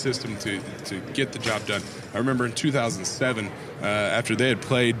manipulate his system to get the job done. I remember in 2007, after they had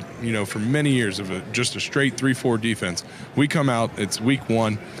played, for many years of just a straight 3-4 defense, we come out, it's week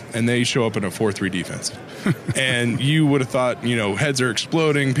 1, and they show up in a 4-3 defense. And you would have thought, heads are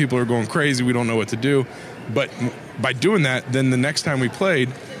exploding, people are going crazy, we don't know what to do. But by doing that, then the next time we played,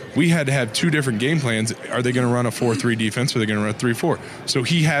 we had to have 2 different game plans. Are they going to run a 4-3 defense, or are they going to run a 3-4? So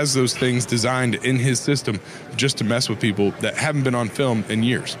he has those things designed in his system just to mess with people that haven't been on film in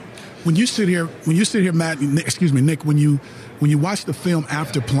years. When you sit here, Matt, Nick, when you watch the film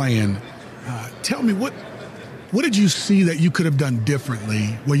after playing, tell me what did you see that you could have done differently,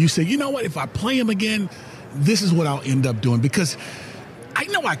 where you say, if I play him again, this is what I'll end up doing? Because I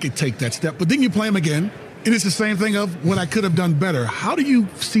know I could take that step, but then you play him again, and it's the same thing of what I could have done better. How do you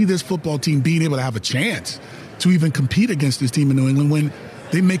see this football team being able to have a chance to even compete against this team in New England when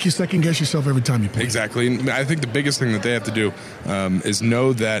they make you second guess yourself every time you play. Exactly. And I think the biggest thing that they have to do is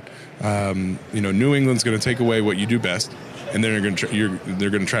know that New England's going to take away what you do best, and they're going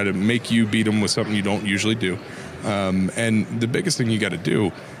to try to make you beat them with something you don't usually do. And the biggest thing you got to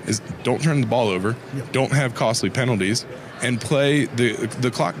do is don't turn the ball over, don't have costly penalties, and play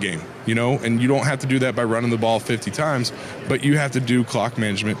the clock game, and you don't have to do that by running the ball 50 times, but you have to do clock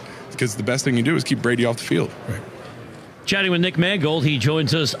management, because the best thing you do is keep Brady off the field. Right. Chatting with Nick Mangold. He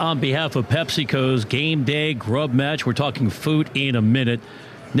joins us on behalf of PepsiCo's Game Day Grub Match. We're talking food in a minute.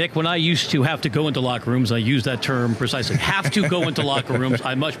 Nick, when I used to have to go into locker rooms, I use that term precisely, have to go into locker rooms.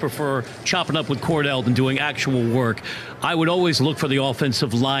 I much prefer chopping up with Cordell than doing actual work. I would always look for the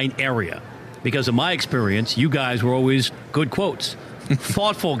offensive line area because in my experience, you guys were always good quotes,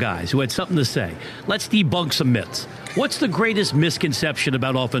 thoughtful guys who had something to say. Let's debunk some myths. What's the greatest misconception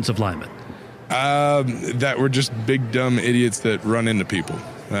about offensive linemen? That we're just big, dumb idiots that run into people.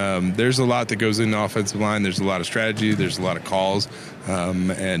 There's a lot that goes into offensive line. There's a lot of strategy. There's a lot of calls.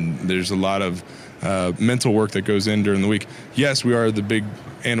 And there's a lot of mental work that goes in during the week. Yes, we are the big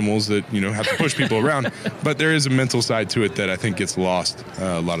animals that, have to push people around. But there is a mental side to it that I think gets lost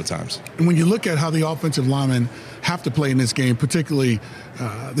a lot of times. And when you look at how the offensive linemen have to play in this game, particularly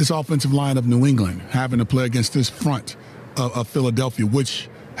this offensive line of New England, having to play against this front of Philadelphia, which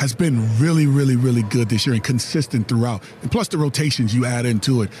has been really, really, really good this year and consistent throughout. And plus the rotations you add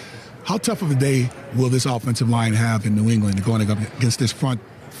into it. How tough of a day will this offensive line have in New England going up against this front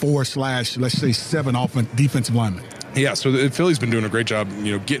 4/7 defensive linemen? Yeah, so Philly's been doing a great job,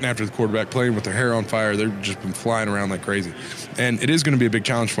 getting after the quarterback, playing with their hair on fire. They've just been flying around like crazy. And it is going to be a big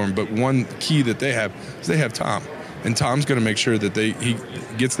challenge for them. But one key that they have is they have Tom. And Tom's going to make sure that he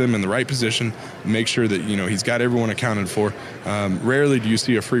gets them in the right position, make sure that, he's got everyone accounted for. Rarely do you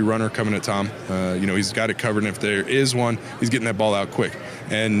see a free runner coming at Tom. He's got it covered, and if there is one, he's getting that ball out quick.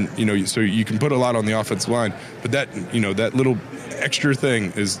 And, so you can put a lot on the offensive line, but that little extra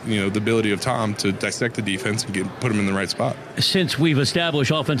thing is, the ability of Tom to dissect the defense and put him in the right spot. Since we've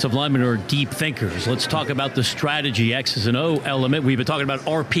established offensive linemen are deep thinkers, let's talk about the strategy, X's and O element. We've been talking about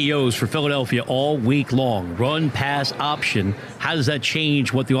RPOs for Philadelphia all week long. Run, pass, option. How does that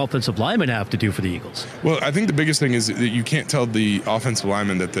change what the offensive linemen have to do for the Eagles? Well, I think the biggest thing is that you can't tell the offensive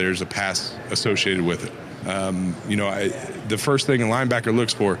lineman that there's a pass associated with it. The first thing a linebacker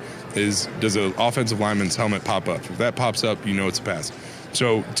looks for is, does an offensive lineman's helmet pop up? If that pops up, it's a pass.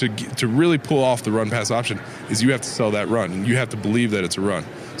 So to really pull off the run-pass option is you have to sell that run, and you have to believe that it's a run.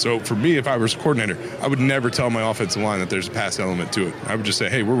 So for me, if I was a coordinator, I would never tell my offensive line that there's a pass element to it. I would just say,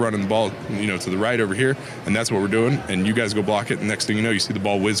 hey, we're running the ball, to the right over here, and that's what we're doing, and you guys go block it, and next thing you know, you see the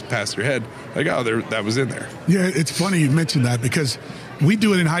ball whiz past your head. Like, oh, that was in there. Yeah, it's funny you mentioned that because we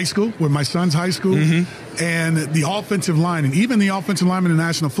do it in high school, with my son's high school, and the offensive line, and even the offensive linemen in the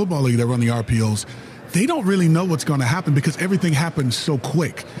National Football League that run the RPOs, they don't really know what's going to happen because everything happens so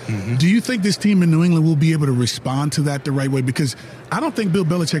quick. Do you think this team in New England will be able to respond to that the right way? Because I don't think Bill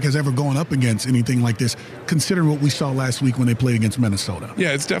Belichick has ever gone up against anything like this, considering what we saw last week when they played against Minnesota.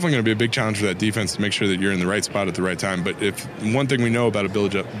 Yeah, it's definitely going to be a big challenge for that defense to make sure that you're in the right spot at the right time. But if one thing we know about a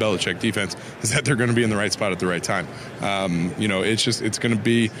Belichick defense is that they're going to be in the right spot at the right time. It's going to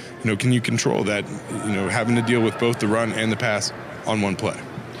be, can you control that, having to deal with both the run and the pass on one play?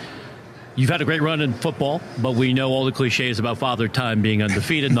 You've had a great run in football, but we know all the cliches about Father Time being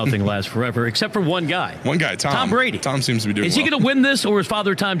undefeated. Nothing lasts forever, except for one guy. One guy, Tom Brady. Tom seems to be doing Is he going to win this, or is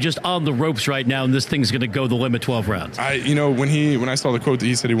Father Time just on the ropes right now, and this thing's going to go the limit 12 rounds? When I saw the quote that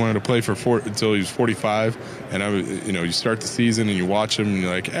he said he wanted to play until he was 45, and you start the season and you watch him, and you're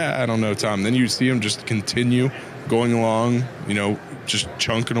like, I don't know, Tom. Then you see him just continue going along, just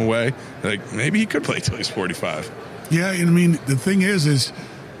chunking away. Like, maybe he could play till he's 45. Yeah, the thing is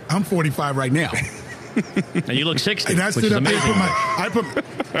I'm 45 right now. And you look 60, and which is amazing.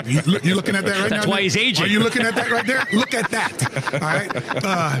 You're looking at that right now? That's why he's aging. Are you looking at that right there? Look at that. All right.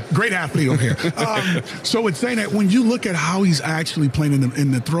 Great athlete over here. So it's saying that when you look at how he's actually playing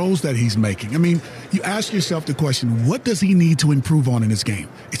in the throws that he's making, you ask yourself the question, what does he need to improve on in his game?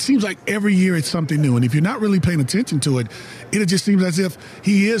 It seems like every year it's something new. And if you're not really paying attention to it, it just seems as if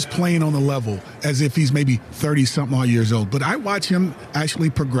he is playing on the level as if he's maybe 30-something odd years old. But I watch him actually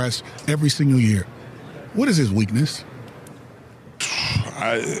progress every single year. What is his weakness?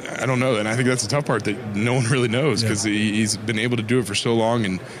 I don't know, and I think that's the tough part that no one really knows because he's been able to do it for so long.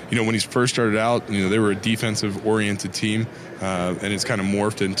 And when he first started out, they were a defensive-oriented team, and it's kind of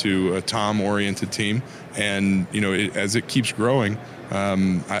morphed into a Tom-oriented team. And as it keeps growing,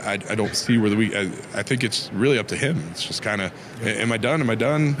 I don't see where I think it's really up to him. It's just kind of, am I done?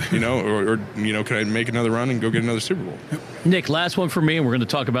 Or can I make another run and go get another Super Bowl? Nick, last one for me, and we're going to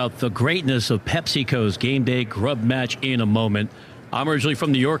talk about the greatness of PepsiCo's Game Day Grub Match in a moment. I'm originally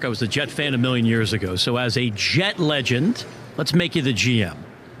from New York. I was a Jet fan a million years ago. So as a Jet legend, let's make you the GM.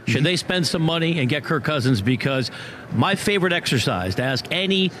 Should they spend some money and get Kirk Cousins? Because my favorite exercise to ask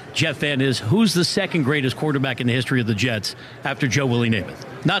any Jet fan is, who's the second greatest quarterback in the history of the Jets after Joe Willie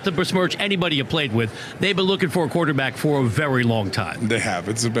Namath? Not to besmirch anybody you played with. They've been looking for a quarterback for a very long time. They have.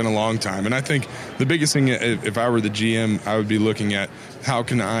 It's been a long time. And I think the biggest thing, if I were the GM, I would be looking at how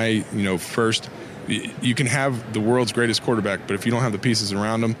can I, first – you can have the world's greatest quarterback, but if you don't have the pieces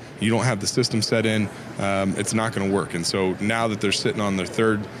around him, you don't have the system set in, it's not going to work. And so now that they're sitting on their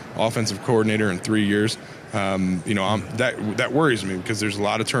third offensive coordinator in 3 years, that worries me because there's a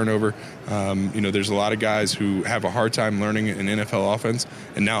lot of turnover. There's a lot of guys who have a hard time learning an NFL offense,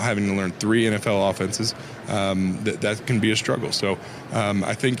 and now having to learn 3 NFL offenses, that can be a struggle. So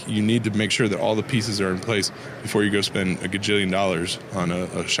I think you need to make sure that all the pieces are in place before you go spend $1 gajillion on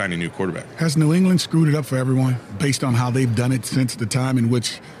a shiny new quarterback. Has New England screwed it up for everyone based on how they've done it since the time in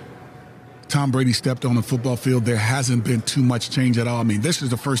which Tom Brady stepped on the football field? There hasn't been too much change at all. I mean, this is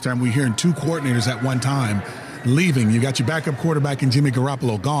the first time we're hearing 2 coordinators at one time leaving. You got your backup quarterback in Jimmy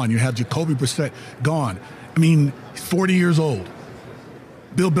Garoppolo gone. You have Jacoby Brissett gone. I mean, 40 years old.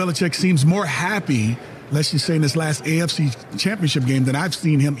 Bill Belichick seems more happy, let's just say, in this last AFC championship game than I've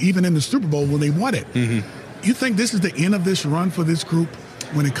seen him even in the Super Bowl when they won it. Mm-hmm. You think this is the end of this run for this group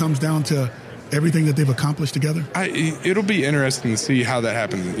when it comes down to everything that they've accomplished together? It'll be interesting to see how that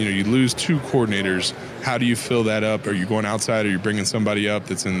happens. You lose 2 coordinators. How do you fill that up? Are you going outside? Are you bringing somebody up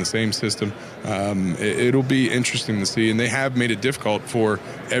that's in the same system? It'll be interesting to see. And they have made it difficult for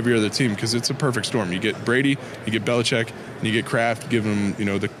every other team because it's a perfect storm. You get Brady, you get Belichick, and you get Kraft, give them,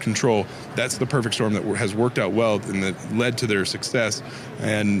 the control. That's the perfect storm that has worked out well and that led to their success.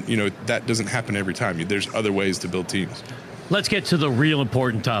 And, that doesn't happen every time. There's other ways to build teams. Let's get to the real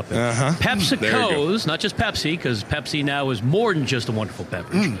important topic. PepsiCo's, not just Pepsi, because Pepsi now is more than just a wonderful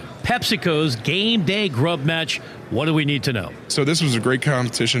beverage. PepsiCo's Game Day Grub Match. What do we need to know? So this was a great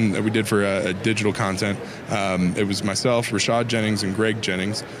competition that we did for digital content. It was myself, Rashad Jennings, and Greg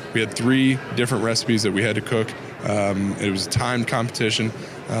Jennings. We had 3 different recipes that we had to cook. It was a timed competition.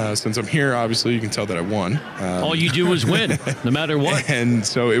 Since I'm here, obviously, you can tell that I won. All you do is win, no matter what. And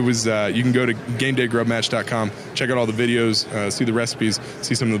so it was, you can go to GameDayGrubMatch.com, check out all the videos, see the recipes,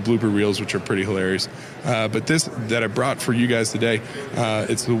 see some of the blooper reels, which are pretty hilarious. But this that I brought for you guys today,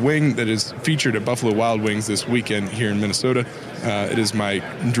 it's the wing that is featured at Buffalo Wild Wings this weekend here in Minnesota. It is my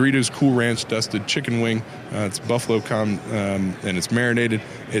Doritos Cool Ranch Dusted Chicken Wing. It's Buffalo and it's marinated.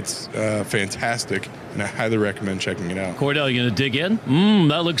 It's fantastic, and I highly recommend checking it out. Cordell, you going to dig in?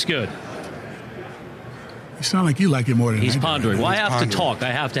 That looks good. You sound like you like it more than He's pondering. Well, I have to talk.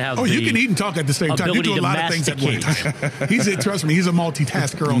 I have to have you can eat and talk at the same time. You do a lot of things at once. Trust me, he's a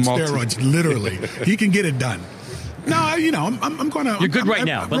multitasker on steroids, literally. He can get it done. No, I'm going to... You're good right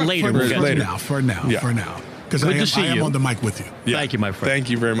now, but later. For now. Because I am on the mic with you. Yeah. Thank you, my friend. Thank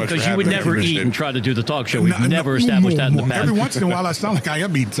you very much. Because you would never eat and try to do the talk show. We've never established that in the past. Every once in a while, I sound like I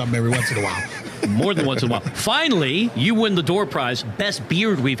am eating something every once in a while. More than once in a while. Finally, you win the door prize. Best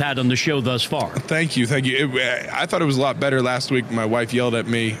beard we've had on the show thus far. Thank you. I thought it was a lot better last week. My wife yelled at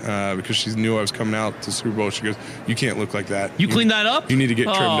me because she knew I was coming out to Super Bowl. She goes, "You can't look like that. You cleaned that up? You need to get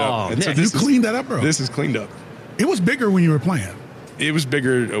trimmed up." And so you cleaned that up, bro? This is cleaned up. It was bigger when you were playing. It was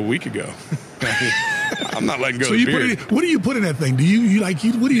bigger a week ago. I'm not letting go of the beard. What do you put in that thing? What do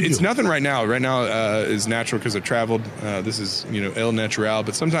you do? It's nothing right now. Right now is natural because I traveled. This is, El Natural.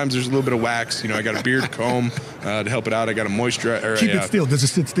 But sometimes there's a little bit of wax. I got a beard comb to help it out. I got a moisturizer. Keep it still. Does it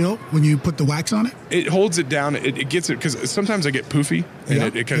sit still when you put the wax on it? It holds it down. It gets it because sometimes I get poofy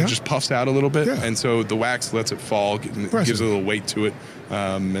and it kind of just puffs out a little bit. Yeah. And so the wax lets it fall. It gives a little weight to it.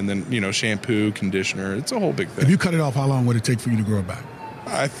 And then, shampoo, conditioner. It's a whole big thing. If you cut it off, how long would it take for you to grow it back?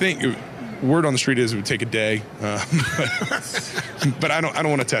 I think word on the street is it would take a day, but I don't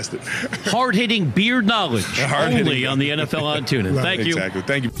want to test it. Hard-hitting beard knowledge only on the NFL on TuneIn. Right. Thank you. Exactly.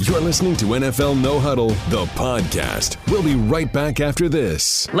 Thank you. You're listening to NFL No Huddle, the podcast. We'll be right back after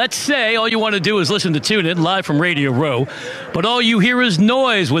this. Let's say all you want to do is listen to TuneIn live from Radio Row, but all you hear is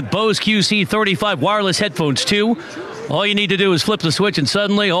noise with Bose QC35 wireless headphones 2. All you need to do is flip the switch, and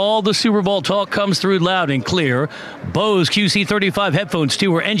suddenly all the Super Bowl talk comes through loud and clear. Bose QC35 headphones,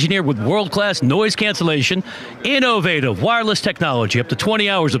 too, are engineered with world-class noise cancellation, innovative wireless technology, up to 20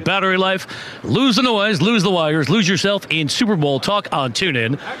 hours of battery life. Lose the noise, lose the wires, lose yourself in Super Bowl talk on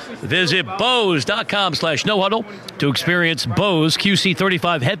TuneIn. Visit Bose.com/no-huddle to experience Bose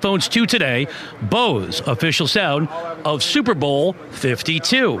QC35 headphones 2 today. Bose, official sound of Super Bowl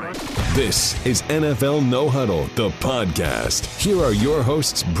 52. This is NFL No Huddle, the podcast. Here are your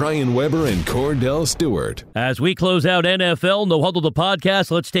hosts, Brian Weber and Cordell Stewart. As we close out NFL No Huddle, the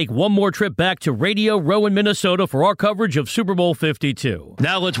podcast, let's take one more trip back to Radio Row in Minnesota for our coverage of Super Bowl 52.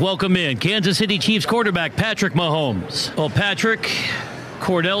 Now let's welcome in Kansas City Chiefs quarterback Patrick Mahomes. Well, Patrick,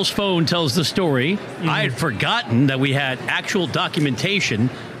 Cordell's phone tells the story. I had forgotten that we had actual documentation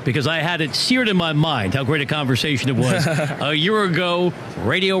because I had it seared in my mind how great a conversation it was. A year ago,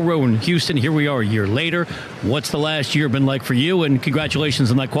 Radio Row in Houston. Here we are a year later. What's the last year been like for you? And congratulations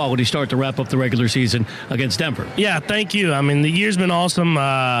on that quality start to wrap up the regular season against Denver. Yeah, thank you. I mean, the year's been awesome.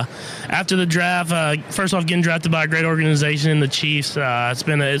 After the draft, first off, getting drafted by a great organization in the Chiefs, it's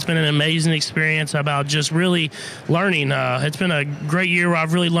been an amazing experience about just really learning. It's been a great year where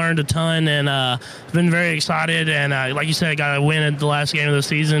I've really learned a ton, and been very excited. And like you said, I got a win at the last game of the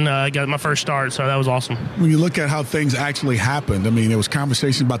season. Got my first start, so that was awesome. When you look at how things actually happened, I mean, there was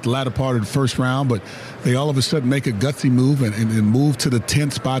conversation about the latter part of the first round, but they all of a sudden make a gutsy move and move to the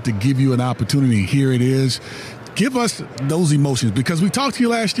 10th spot to give you an opportunity. Here it is. Give us those emotions, because we talked to you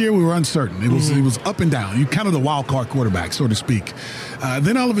last year. We were uncertain. It was up and down. You kind of the wild card quarterback, so to speak.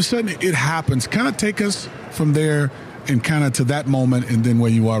 Then all of a sudden it happens. Kind of take us from there and kind of to that moment, and then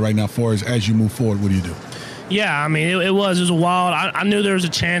where you are right now as you move forward. What do you do? Yeah, I mean, it was a wild. I knew there was a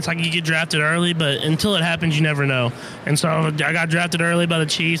chance I could get drafted early, but until it happens, you never know. And so I got drafted early by the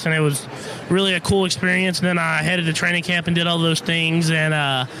Chiefs, and it was really a cool experience. And then I headed to training camp and did all those things,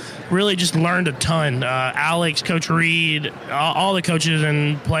 and really just learned a ton. Alex, Coach Reed, all the coaches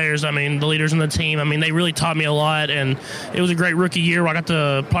and players, I mean, the leaders on the team, I mean, they really taught me a lot. And it was a great rookie year where I got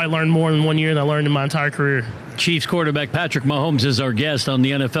to probably learn more in 1 year than I learned in my entire career. Chiefs quarterback Patrick Mahomes is our guest on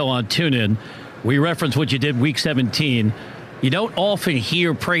the NFL on TuneIn. We reference what you did Week 17. You don't often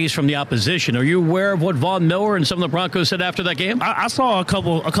hear praise from the opposition. Are you aware of what Von Miller and some of the Broncos said after that game? I saw a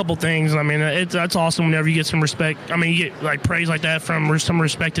couple things. I mean, that's awesome whenever you get some respect. I mean, you get like praise like that from some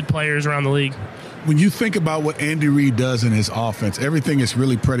respected players around the league. When you think about what Andy Reid does in his offense, everything is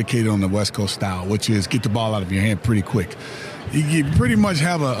really predicated on the West Coast style, which is get the ball out of your hand pretty quick. You pretty much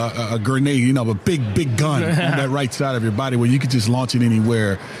have a grenade, a big gun on that right side of your body where you could just launch it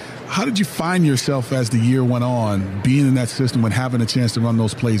anywhere. How did you find yourself as the year went on, being in that system and having a chance to run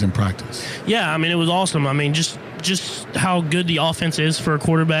those plays in practice? Yeah, I mean, it was awesome. I mean, just how good the offense is for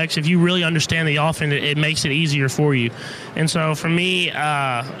quarterbacks. If you really understand the offense, it makes it easier for you. And so for me, you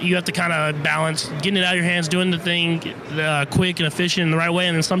have to kind of balance getting it out of your hands, doing the thing quick and efficient in the right way,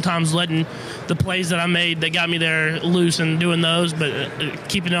 and then sometimes letting the plays that I made that got me there loose and doing those, but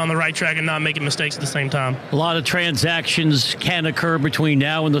keeping it on the right track and not making mistakes at the same time. A lot of transactions can occur between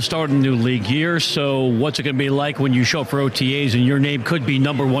now and the start of the new league year. So what's it going to be like when you show up for OTAs and your name could be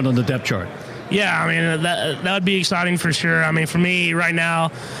number one on the depth chart? Yeah, I mean, that would be exciting for sure. I mean, for me right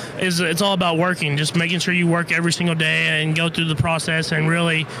now, it's all about working, just making sure you work every single day and go through the process and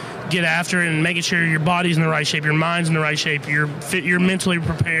really get after it and making sure your body's in the right shape, your mind's in the right shape, you're mentally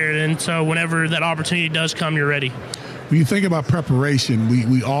prepared. And so whenever that opportunity does come, you're ready. When you think about preparation,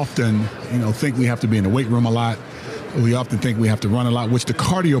 we often, think we have to be in the weight room a lot. We often think we have to run a lot, which the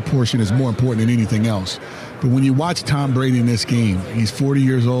cardio portion is more important than anything else. But when you watch Tom Brady in this game, he's 40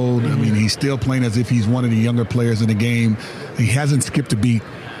 years old. I mean, he's still playing as if he's one of the younger players in the game. He hasn't skipped a beat.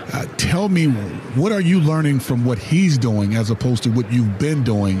 Tell me, what are you learning from what he's doing as opposed to what you've been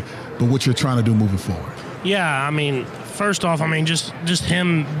doing, but what you're trying to do moving forward? Yeah, I mean, first off, just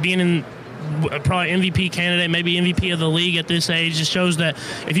him being in probably MVP candidate, maybe MVP of the league at this age, just shows that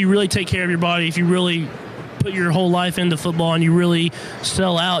if you really take care of your body, if you really put your whole life into football and you really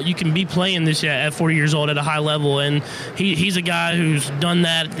sell out, you can be playing this at 40 years old at a high level. And he's a guy who's done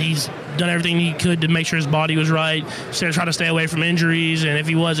that. He's done everything he could to make sure his body was right, try to stay away from injuries, and if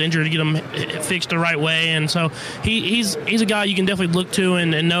he was injured, to get him fixed the right way. And so he's a guy you can definitely look to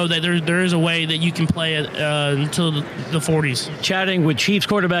and know that there is a way that you can play it until the 40s. Chatting with Chiefs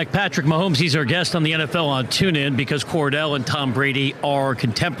quarterback Patrick Mahomes. He's our guest on the NFL on TuneIn because Cordell and Tom Brady are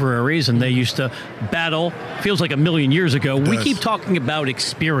contemporaries, and they used to battle, feels like a million years ago. We keep talking about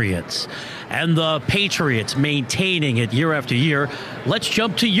experience and the Patriots maintaining it year after year. Let's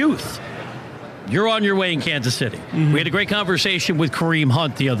jump to youth. You're on your way in Kansas City. Mm-hmm. We had a great conversation with Kareem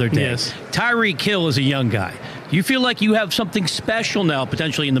Hunt the other day. Yes. Tyreek Hill is a young guy. You feel like you have something special now,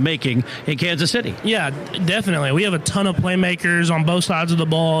 potentially in the making, in Kansas City. Yeah, definitely. We have a ton of playmakers on both sides of the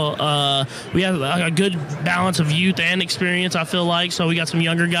ball. We have a good balance of youth and experience, I feel like. So we got some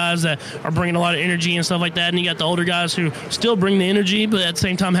younger guys that are bringing a lot of energy and stuff like that, and you got the older guys who still bring the energy, but at the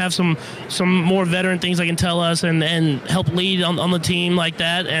same time have some more veteran things they can tell us and help lead on the team like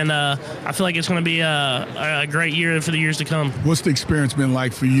that. And I feel like it's going to be a great year for the years to come. What's the experience been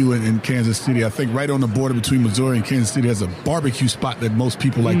like for you in Kansas City? I think right on the border between Missouri and Kansas City has a barbecue spot that most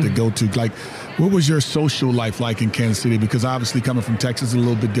people like to go to. Like, what was your social life like in Kansas City? Because obviously coming from Texas is a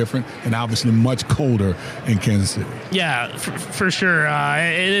little bit different and obviously much colder in Kansas City. Yeah, for sure.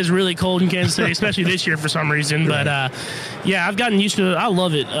 It is really cold in Kansas City, especially this year for some reason. But, yeah, I've gotten used to it. I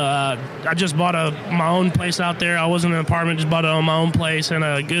love it. I just bought my own place out there. I wasn't in an apartment, just bought my own place in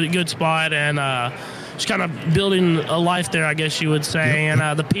a good spot. And just kind of building a life there, I guess you would say. Yep.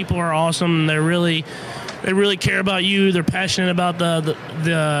 And the people are awesome. They really care about you. They're passionate about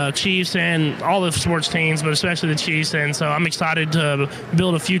the Chiefs and all the sports teams, but especially the Chiefs. And so I'm excited to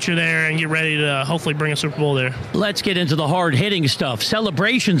build a future there and get ready to hopefully bring a Super Bowl there. Let's get into the hard-hitting stuff.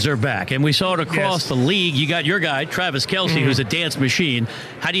 Celebrations are back, and we saw it across the league. You got your guy, Travis Kelce, who's a dance machine.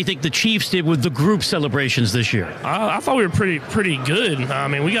 How do you think the Chiefs did with the group celebrations this year? I thought we were pretty good. I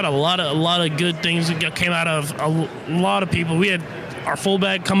mean, we got a lot of good things that came out of a lot of people. We had our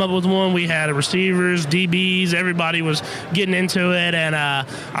fullback come up with one. We had receivers, DBs. Everybody was getting into it, and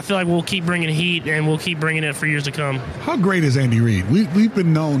I feel like we'll keep bringing heat, and we'll keep bringing it for years to come. How great is Andy Reid? We've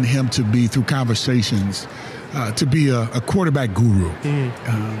been known him to be, through conversations, to be a quarterback guru.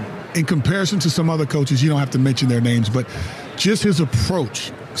 In comparison to some other coaches, you don't have to mention their names, but just his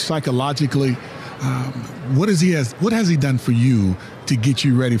approach psychologically, what has he done for you to get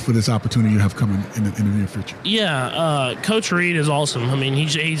you ready for this opportunity you have coming in the near future? Yeah, Coach Reid is awesome. I mean,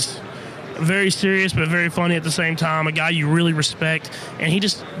 he's very serious but very funny at the same time, a guy you really respect. And he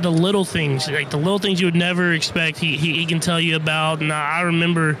just, the little things you would never expect, he can tell you about. And I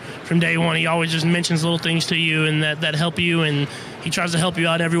remember from day one, he always just mentions little things to you and that help you, and he tries to help you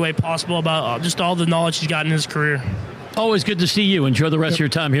out every way possible about just all the knowledge he's got in his career. Always good to see you. Enjoy the rest of your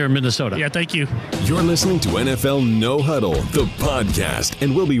time here in Minnesota. Yeah, thank you. You're listening to NFL No Huddle, the podcast,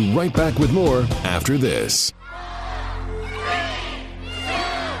 and we'll be right back with more after this.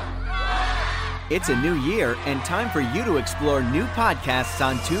 It's a new year and time for you to explore new podcasts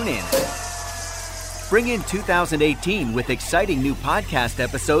on TuneIn. Bring in 2018 with exciting new podcast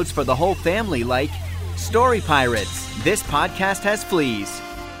episodes for the whole family like Story Pirates, This Podcast Has Fleas,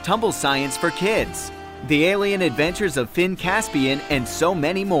 Tumble Science for Kids, The Alien Adventures of Finn Caspian, and so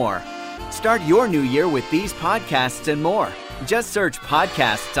many more. Start your new year with these podcasts and more. Just search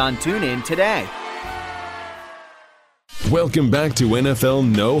podcasts on TuneIn today. Welcome back to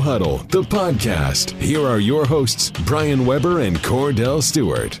NFL No Huddle, the podcast. Here are your hosts, Brian Weber and Cordell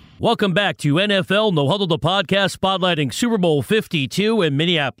Stewart. Welcome back to NFL No Huddle, the podcast spotlighting Super Bowl 52 in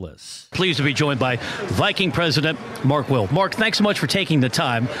Minneapolis. Pleased to be joined by Viking president Mark Wilf. Mark, thanks so much for taking the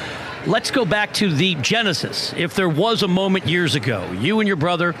time. Let's go back to the genesis. If there was a moment years ago, you and your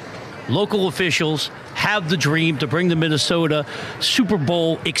brother, local officials, have the dream to bring the Minnesota Super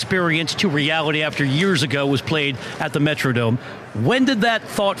Bowl experience to reality after years ago was played at the Metrodome. When did that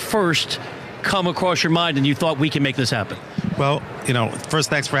thought first come across your mind and you thought we can make this happen? Well, first,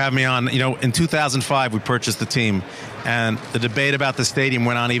 thanks for having me on. In 2005, we purchased the team, and the debate about the stadium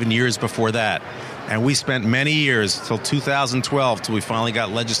went on even years before that. And we spent many years, till 2012, till we finally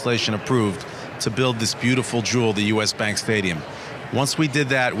got legislation approved to build this beautiful jewel, the U.S. Bank Stadium. Once we did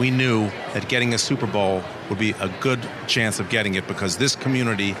that, we knew that getting a Super Bowl would be a good chance of getting it because this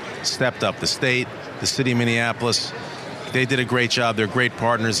community stepped up. The state, the city of Minneapolis, they did a great job. They're great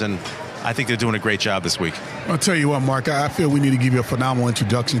partners, and I think they're doing a great job this week. I'll tell you what, Mark, I feel we need to give you a phenomenal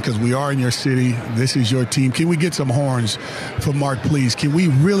introduction because we are in your city. This is your team. Can we get some horns for Mark, please? Can we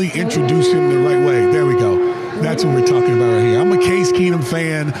really introduce him the right way? There we go. That's what we're talking about right here. I'm a Case Keenum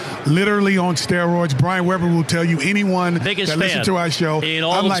fan, literally on steroids. Brian Weber will tell you, anyone that listens to our show, in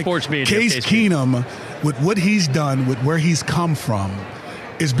all I'm of like, sports media, Case Keenum, with what he's done, with where he's come from,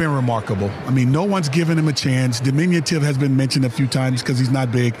 it's been remarkable. I mean, no one's given him a chance. Diminutive has been mentioned a few times because he's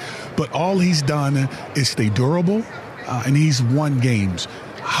not big, but all he's done is stay durable, and he's won games.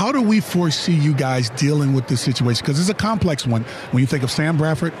 How do we foresee you guys dealing with this situation? Because it's a complex one. When you think of Sam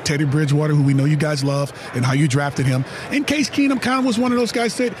Bradford, Teddy Bridgewater, who we know you guys love, and how you drafted him. And Case Keenum kind of was one of those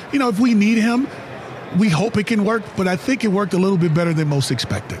guys that said, if we need him, we hope it can work. But I think it worked a little bit better than most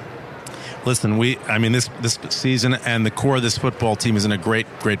expected. Listen, this season and the core of this football team is in a great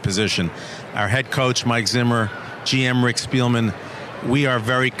position. Our head coach, Mike Zimmer, GM Rick Spielman, we are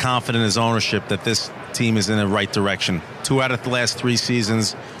very confident as ownership that this team is in the right direction. 2 out of the last 3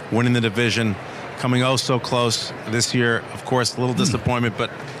 seasons, winning the division, coming so close this year. Of course, a little disappointment,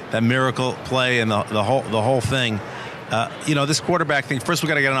 but that miracle play and the whole thing. This quarterback thing. First, we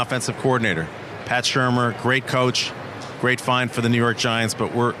got to get an offensive coordinator. Pat Shurmur, great coach, great find for the New York Giants.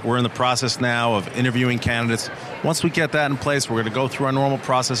 But we're in the process now of interviewing candidates. Once we get that in place, we're going to go through our normal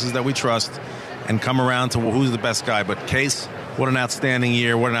processes that we trust and come around to who's the best guy. But Case, what an outstanding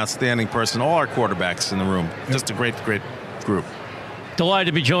year, what an outstanding person. All our quarterbacks in the room. Just a great group. Delighted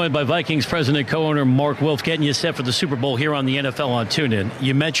to be joined by Vikings president, co-owner Mark Wilf, getting you set for the Super Bowl here on the NFL on TuneIn.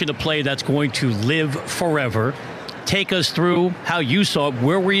 You mentioned a play that's going to live forever. Take us through how you saw it.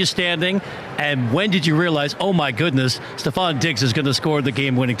 Where were you standing? And when did you realize, oh, my goodness, Stephon Diggs is going to score the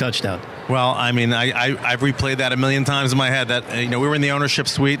game-winning touchdown? Well, I mean, I've replayed that a million times in my head. That we were in the ownership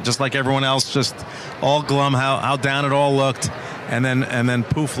suite, just like everyone else, just all glum, how down it all looked. And then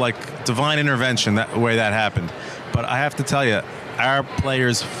poof, like divine intervention, that way that happened. But I have to tell you, our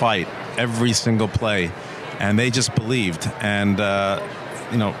players fight every single play, and they just believed. And,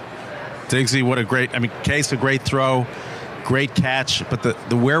 Diggsy, Case, a great throw, great catch, but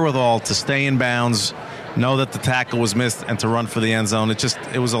the wherewithal to stay in bounds, know that the tackle was missed, and to run for the end zone,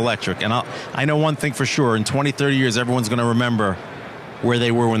 it was electric. And I know one thing for sure, in 20, 30 years, everyone's going to remember where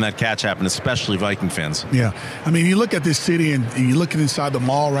they were when that catch happened, especially Viking fans. Yeah. I mean, you look at this city and you look inside the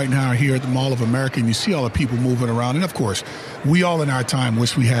mall right now here at the Mall of America, and you see all the people moving around. And, of course, we all in our time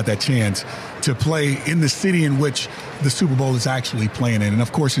wish we had that chance to play in the city in which the Super Bowl is actually playing in. And,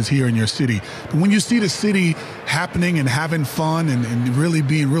 of course, it's here in your city. But when you see the city happening and having fun and really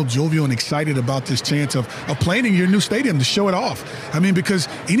being real jovial and excited about this chance of playing in your new stadium to show it off. I mean, because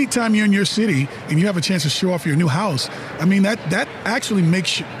anytime you're in your city and you have a chance to show off your new house, I mean, that actually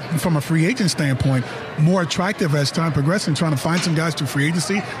makes you, from a free agent standpoint, more attractive as time progresses, trying to find some guys through free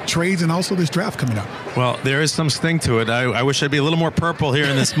agency, trades, and also this draft coming up. Well, there is some sting to it. I wish I'd be a little more purple here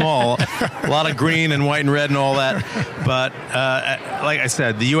in this mall. A lot of green and white and red and all that. But like I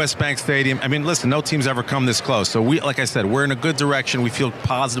said, the U.S. Bank Stadium, I mean, listen, no team's ever come this close. So like I said, we're in a good direction. We feel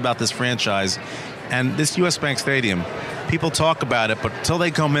positive about this franchise. And this U.S. Bank Stadium, people talk about it, but until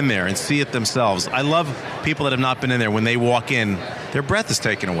they come in there and see it themselves, I love people that have not been in there. When they walk in, their breath is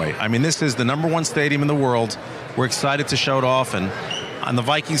taken away. I mean, this is the #1 stadium in the world. We're excited to show it off. And on the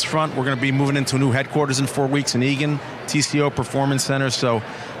Vikings front, we're going to be moving into a new headquarters in 4 weeks in Eagan, TCO Performance Center. So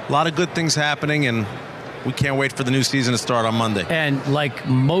a lot of good things happening, and we can't wait for the new season to start on Monday. And like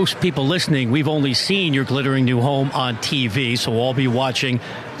most people listening, we've only seen your glittering new home on TV, so we'll all be watching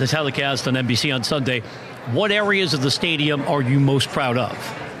the telecast on NBC on Sunday. What areas of the stadium are you most proud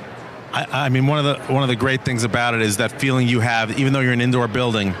of? I mean, one of the great things about it is that feeling you have, even though you're an indoor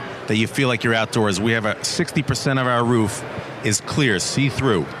building, that you feel like you're outdoors. We have 60% of our roof is clear,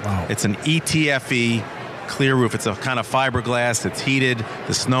 see-through. Wow. It's an ETFE clear roof. It's a kind of fiberglass. It's heated.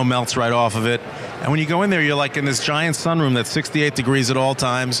 The snow melts right off of it. And when you go in there, you're like in this giant sunroom that's 68 degrees at all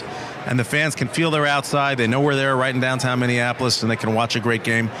times. And the fans can feel they're outside. They know we're there right in downtown Minneapolis, and they can watch a great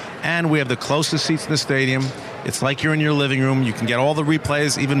game. And we have the closest seats in the stadium. It's like you're in your living room. You can get all the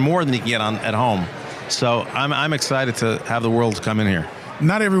replays, even more than you can get at home. So I'm excited to have the world come in here.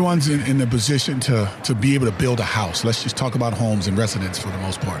 Not everyone's in the position to be able to build a house. Let's just talk about homes and residents for the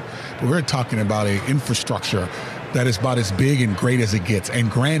most part. But we're talking about an infrastructure that is about as big and great as it gets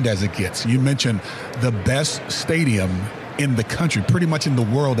and grand as it gets. You mentioned the best stadium in the country, pretty much in the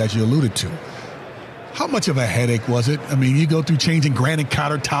world, as you alluded to. How much of a headache was it? I mean, you go through changing granite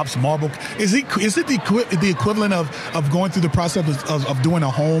countertops, marble. Is it the equivalent of going through the process of doing a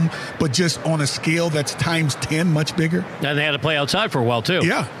home, but just on a scale that's times 10, much bigger? And they had to play outside for a while, too.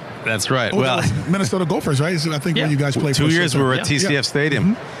 Yeah. That's right. Well, Minnesota Gophers, right? I think when you guys played 2 years, we were at TCF Yeah.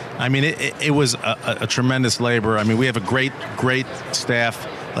 Stadium. Mm-hmm. I mean, it was a tremendous labor. I mean, we have a great staff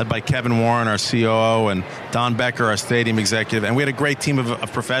led by Kevin Warren, our COO, and Don Becker, our stadium executive. And we had a great team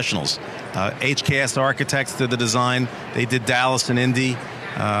of professionals. HKS Architects did the design. They did Dallas and Indy.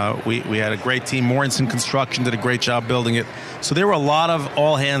 We had a great team. Morrison Construction did a great job building it. So there were a lot of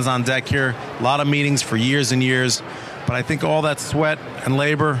all hands on deck here, a lot of meetings for years and years. But I think all that sweat and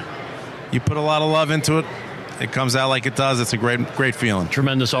labor, you put a lot of love into it, it comes out like it does. It's a great feeling.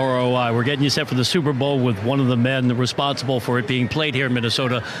 Tremendous ROI. We're getting you set for the Super Bowl with one of the men responsible for it being played here in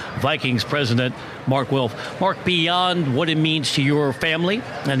Minnesota, Vikings president Mark Wilf. Mark, beyond what it means to your family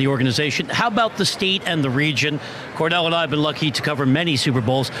and the organization, how about the state and the region? Cordell and I have been lucky to cover many Super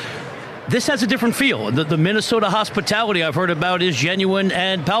Bowls. This has a different feel. The Minnesota hospitality I've heard about is genuine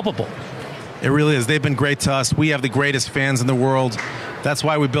and palpable. It really is. They've been great to us. We have the greatest fans in the world. That's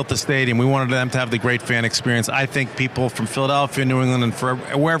why we built the stadium. We wanted them to have the great fan experience. I think people from Philadelphia, New England, and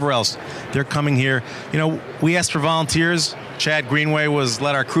wherever else, they're coming here. You know, we asked for volunteers. Chad Greenway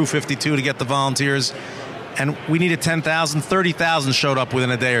led our Crew 52 to get the volunteers. And we needed 10,000. 30,000 showed up within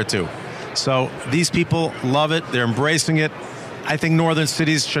a day or two. So these people love it. They're embracing it. I think northern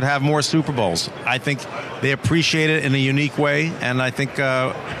cities should have more Super Bowls. I think they appreciate it in a unique way, and I think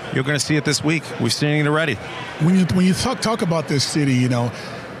you're going to see it this week. We've seen it already. When you talk about this city, you know,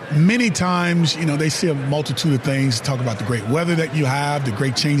 many times, you know, they see a multitude of things, talk about the great weather that you have, the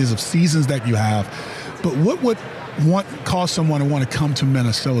great changes of seasons that you have. But what would cause someone to want to come to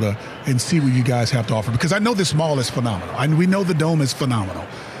Minnesota and see what you guys have to offer? Because I know this mall is phenomenal, and we know the Dome is phenomenal.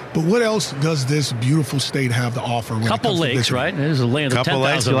 But what else does this beautiful state have to offer? Couple lakes, right? There's a land of 10,000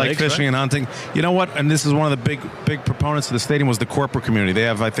 lakes. You like fishing and hunting. You know what? And this is one of the big proponents of the stadium was the corporate community. They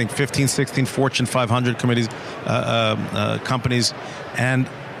have, I think, 15, 16 Fortune 500 companies, and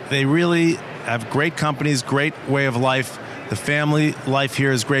they really have great companies, great way of life. The family life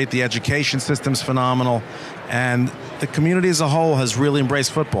here is great. The education system's phenomenal, and the community as a whole has really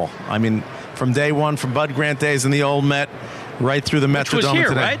embraced football. I mean, from day one, from Bud Grant days in the old Met, right through the Metrodome Which was here,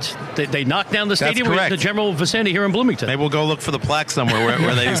 today. Right? They knocked down the stadium. That's correct. The general vicinity here in Bloomington. Maybe we'll go look for the plaque somewhere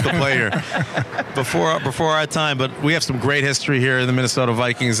where they used to play here before our time. But we have some great history here in the Minnesota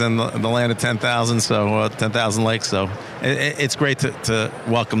Vikings and the land of 10,000, so 10,000 lakes. So it's great to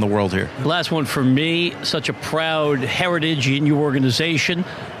welcome the world here. Last one for me. Such a proud heritage in your organization.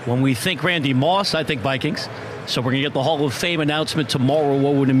 When we think Randy Moss, I think Vikings. So we're going to get the Hall of Fame announcement tomorrow.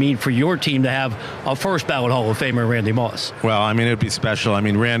 What would it mean for your team to have a first ballot Hall of Famer, Randy Moss? Well, I mean, it would be special. I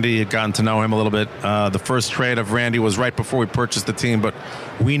mean, Randy, had gotten to know him a little bit. The first trade of Randy was right before we purchased the team, but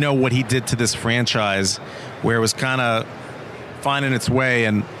we know what he did to this franchise, where it was kind of finding its way,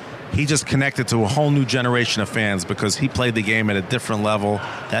 and he just connected to a whole new generation of fans because he played the game at a different level.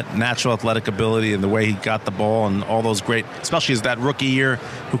 That natural athletic ability and the way he got the ball and all those great, especially as that rookie year,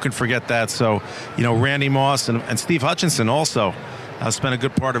 who can forget that? So, you know, Randy Moss and Steve Hutchinson also spent a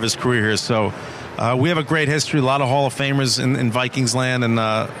good part of his career here. So we have a great history, a lot of Hall of Famers in Vikings land, and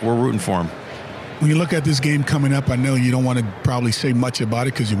we're rooting for them. When you look at this game coming up, I know you don't want to probably say much about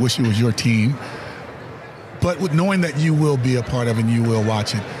it because you wish it was your team. But with knowing that you will be a part of it and you will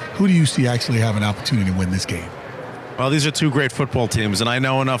watch it, who do you see actually have an opportunity to win this game? Well, these are two great football teams, and I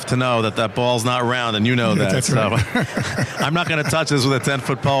know enough to know that ball's not round, and you know that. That's right. So I'm not going to touch this with a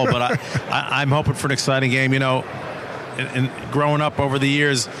 10-foot pole, but I'm hoping for an exciting game. You know, and growing up over the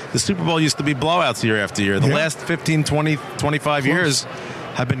years, the Super Bowl used to be blowouts year after year. The last 15, 20, 25 years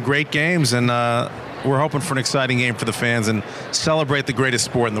have been great games, and we're hoping for an exciting game for the fans and celebrate the greatest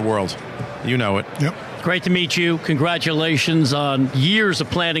sport in the world. You know it. Yep. Great to meet you. Congratulations on years of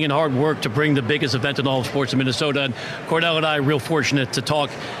planning and hard work to bring the biggest event in all of sports in Minnesota. And Cordell and I are real fortunate to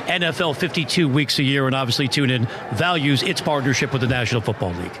talk NFL 52 weeks a year, and obviously TuneIn values its partnership with the National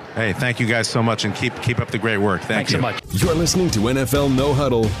Football League. Hey, thank you guys so much, and keep up the great work. Thanks so much. You're listening to NFL No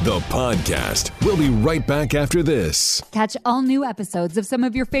Huddle, the podcast. We'll be right back after this. Catch all new episodes of some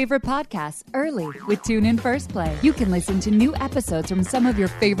of your favorite podcasts early with TuneIn First Play. You can listen to new episodes from some of your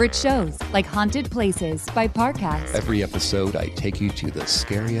favorite shows, like Haunted Places by Parcast. Every episode, I take you to the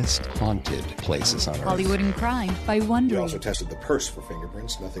scariest haunted places on Earth. Hollywood and Crime by Wondery. We also tested the purse for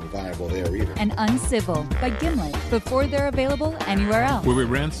fingerprints. Nothing viable there either. And Uncivil by Gimlet, before they're available anywhere else. Where we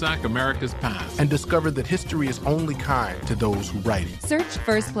ransack America's past and discover that history is only kind to those who write it. Search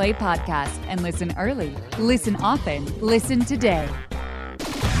First Play Podcast and listen early. Listen often. Listen today.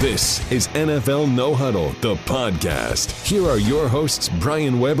 This is NFL No Huddle, the podcast. Here are your hosts,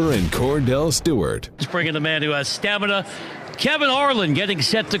 Brian Weber and Cordell Stewart. Let's bring in the man who has stamina. Kevin Harlan getting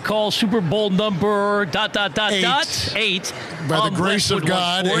set to call Super Bowl number ... 8. By the grace of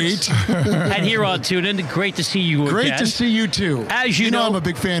God, 8. And here on TuneIn, great to see you again. Great to see you too. As you know, I'm a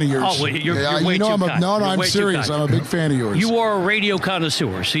big fan of yours. Oh, you're way too kind. No, I'm serious. I'm a big fan of yours. You are a radio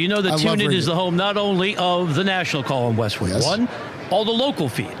connoisseur, so you know that TuneIn is the home not only of the national call on Westwood One, all the local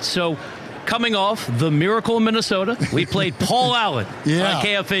feeds. So coming off the Miracle in Minnesota, we played Paul Allen on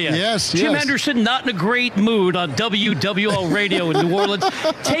KFAN. Yes, Jim Henderson not in a great mood on WWL radio in New Orleans.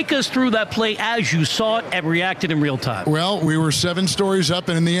 Take us through that play as you saw it and reacted in real time. Well, we were 7 stories up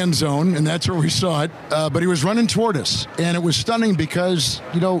and in the end zone, and that's where we saw it. But he was running toward us, and it was stunning because,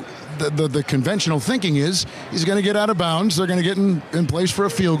 you know, the conventional thinking is he's going to get out of bounds. They're going to get in place for a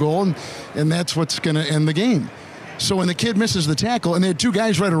field goal, and that's what's going to end the game. So when the kid misses the tackle, and they had 2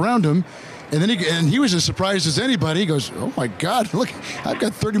 guys right around him, and then he was as surprised as anybody. He goes, "Oh my God! Look, I've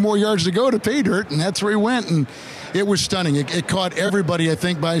got 30 more yards to go to pay dirt," and that's where he went. And it was stunning. It caught everybody, I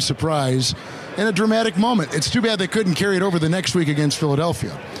think, by surprise. in a dramatic moment. It's too bad they couldn't carry it over the next week against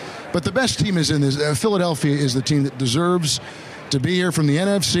Philadelphia. But the best team is in this. Philadelphia is the team that deserves to be here from the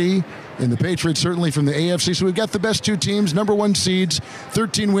NFC, and the Patriots certainly from the AFC. So we've got the best two teams, number one seeds,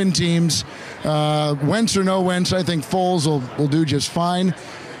 13-win teams. Wentz or no Wentz, I think Foles will do just fine.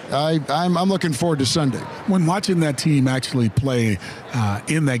 I'm looking forward to Sunday. When watching that team actually play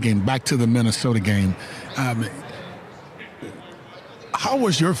in that game, back to the Minnesota game, how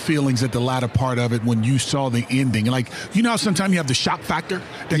was your feelings at the latter part of it when you saw the ending? Like, you know how sometimes you have the shock factor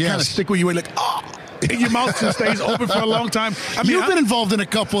that kind of stick with you, like, oh, and your mouth just stays open for a long time. I mean, you've been involved in a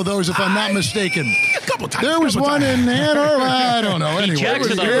couple of those, if I'm not mistaken. A couple times. There was one in Ann Arbor. I don't know. Anyway,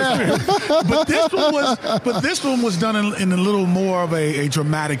 but this one was done in a little more of a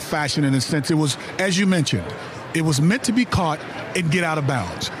dramatic fashion, in a sense. It was, as you mentioned, it was meant to be caught and get out of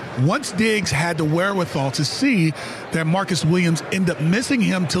bounds. Once Diggs had the wherewithal to see that Marcus Williams ended up missing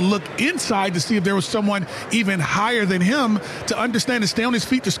him, to look inside to see if there was someone even higher than him, to understand and stay on his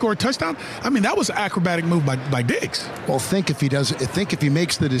feet to score a touchdown. I mean, that was an acrobatic move by Diggs. Well, think if he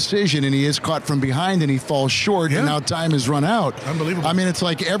makes the decision and he is caught from behind and he falls short and now time has run out. Unbelievable. I mean, it's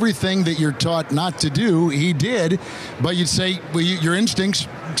like everything that you're taught not to do, he did, but you'd say, well, your instincts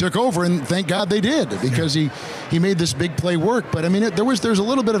took over, and thank God they did, because he made this big play work. But I mean, there's a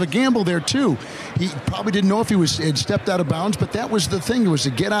little bit of a gamble there too. He probably didn't know if had stepped out of bounds, but that was the thing. It was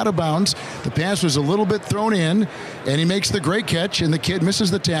to get out of bounds. The pass was a little bit thrown in, and he makes the great catch, and the kid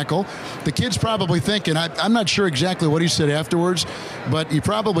misses the tackle. The kid's probably thinking, I'm not sure exactly what he said afterwards, but he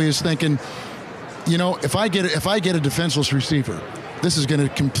probably is thinking, you know, if I get a defenseless receiver, this is going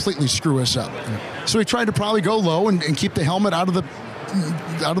to completely screw us up. So he tried to probably go low and keep the helmet out of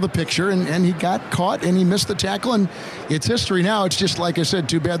the picture, and he got caught and he missed the tackle, and it's history now. It's just, like I said,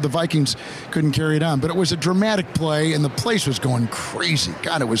 too bad the Vikings couldn't carry it on. But it was a dramatic play, and the place was going crazy.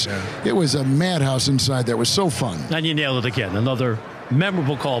 God, it was a madhouse inside there. It was so fun. And you nailed it again. Another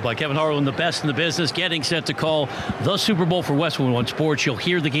memorable call by Kevin Harlan, the best in the business, getting set to call the Super Bowl for Westwood One Sports. You'll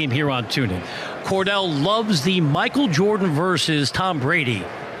hear the game here on TuneIn. Cordell loves the Michael Jordan versus Tom Brady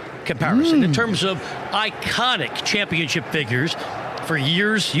comparison in terms of iconic championship figures. For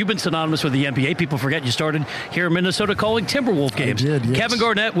years, you've been synonymous with the NBA. People forget you started here in Minnesota calling Timberwolf games. I did, yes. Kevin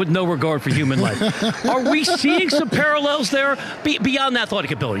Garnett with no regard for human life. Are we seeing some parallels there beyond athletic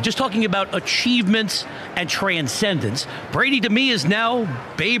ability? Just talking about achievements and transcendence. Brady, to me, is now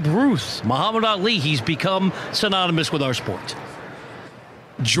Babe Ruth, Muhammad Ali. He's become synonymous with our sport.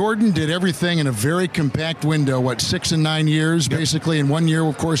 Jordan did everything in a very compact window, 6 and 9 years, basically. In 1 year,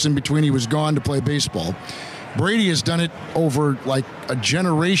 of course, in between, he was gone to play baseball. Brady has done it over like a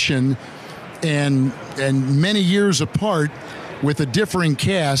generation and many years apart with a differing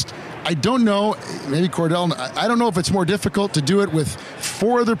cast. I don't know, maybe Cordell, I don't know if it's more difficult to do it with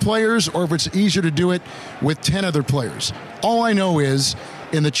 4 other players or if it's easier to do it with 10 other players. All I know is,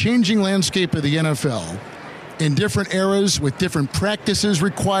 in the changing landscape of the NFL, in different eras with different practices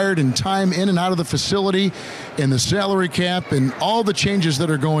required and time in and out of the facility and the salary cap and all the changes that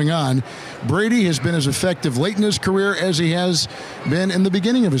are going on, Brady has been as effective late in his career as he has been in the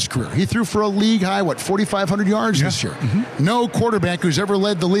beginning of his career. He threw for a league high, 4,500 yards this year. No quarterback who's ever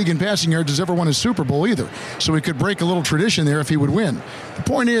led the league in passing yards has ever won a Super Bowl either. So he could break a little tradition there if he would win. The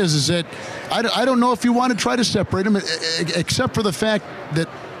point is that I don't know if you want to try to separate him, except for the fact that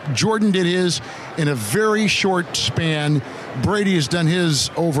Jordan did his in a very short span. Brady has done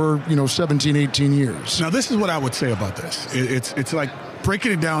his over, 17, 18 years. Now, this is what I would say about this. It's like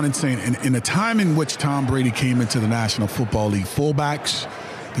breaking it down and saying, in the time in which Tom Brady came into the National Football League, fullbacks,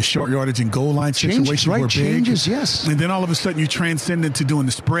 the short yardage and goal line situations were big. Changes, yes. And then all of a sudden you transcend into doing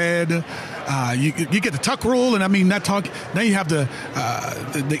the spread. You get the tuck rule, and I mean that talk. Now you have the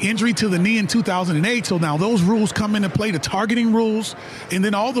injury to the knee in 2008. So now those rules come into play, the targeting rules, and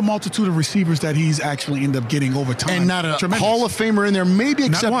then all the multitude of receivers that he's actually ended up getting over time. And not a Hall of Famer in there, maybe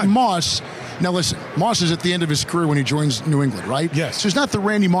except Moss. Now listen, Moss is at the end of his career when he joins New England, right? Yes. So it's not the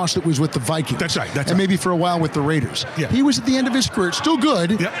Randy Moss that was with the Vikings. That's right. And maybe for a while with the Raiders. Yeah. He was at the end of his career. Still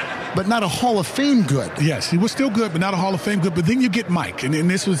good. Yep. But not a Hall of Fame good. Yes, he was still good, but not a Hall of Fame good. But then you get Mike, and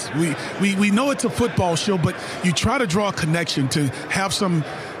this was we know it's a football show, but you try to draw a connection to have some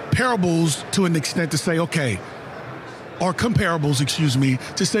parables to an extent to say, okay, or comparables,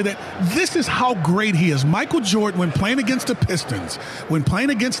 to say that this is how great he is. Michael Jordan, when playing against the Pistons, when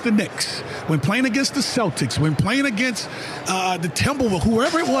playing against the Knicks, when playing against the Celtics, when playing against the Timberwolves,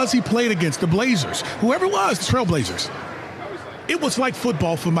 whoever it was he played against, the Blazers, whoever it was, the Trailblazers. It was like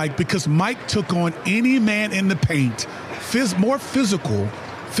football for Mike because Mike took on any man in the paint, more physical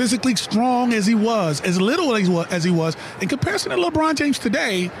physically strong as he was, as little as he was, in comparison to LeBron James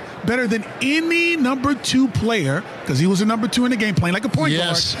today, better than any number 2 player, because he was a number 2 in the game, playing like a point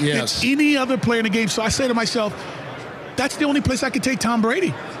guard, than any other player in the game. So I say to myself, that's the only place I could take Tom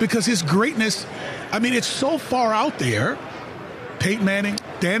Brady, because his greatness, I mean, it's so far out there. Peyton Manning,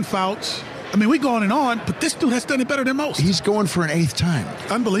 Dan Fouts. I mean, we go on, but this dude has done it better than most. He's going for an 8th time.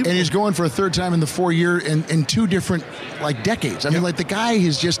 Unbelievable. And he's going for a 3rd time in the 4 year in 2 different, decades. I mean, the guy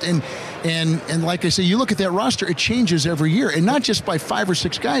is just, and like I say, you look at that roster, it changes every year. And not just by 5 or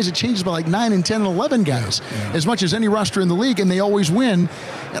 6 guys, it changes by 9 and 10 and 11 guys, as much as any roster in the league, and they always win.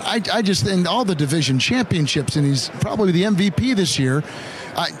 And I just, in all the division championships, and he's probably the MVP this year.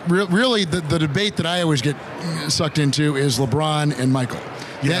 Really, the debate that I always get sucked into is LeBron and Michael.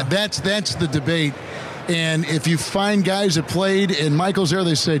 Yeah. That's the debate. And if you find guys that played and Michael's there,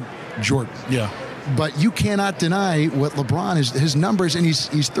 they say Jordan. Yeah. But you cannot deny what LeBron is, his numbers, and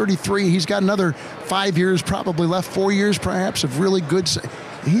he's 33. He's got another 5 years probably left, 4 years perhaps of really good.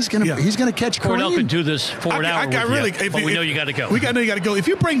 He's gonna catch Kareem. Cordell can do this for an hour. But we know you got to go. We got to go. If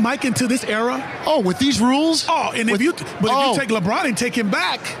you bring Mike into this era, with these rules, if you take LeBron and take him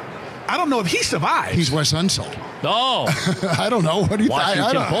back, I don't know if he survives. He's Wes Unseld. Oh, I don't know. What do you think?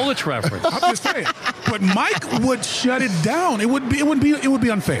 Washington Bullets reference. I'm just saying. But Mike would shut it down. It would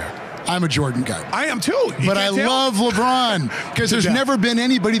be unfair. I'm a Jordan guy. I am too. But I love LeBron because there's never been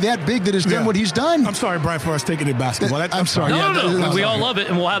anybody that big that has done what he's done. I'm sorry, Brian, for us taking it basketball. I'm sorry. No. We all love it,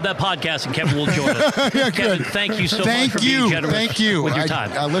 and we'll have that podcast, and Kevin will join us. Kevin, thank you so much for being generous with your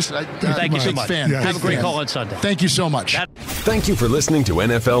time. Thank you so much. Have a great call on Sunday. Thank you so much. Thank you for listening to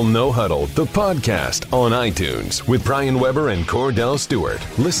NFL No Huddle, the podcast on iTunes with Brian Weber and Cordell Stewart.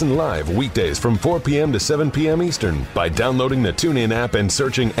 Listen live weekdays from 4 p.m. to 7 p.m. Eastern by downloading the TuneIn app and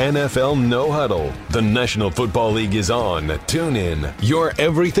searching NFL No Huddle. The National Football League is on TuneIn, your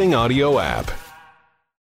everything audio app.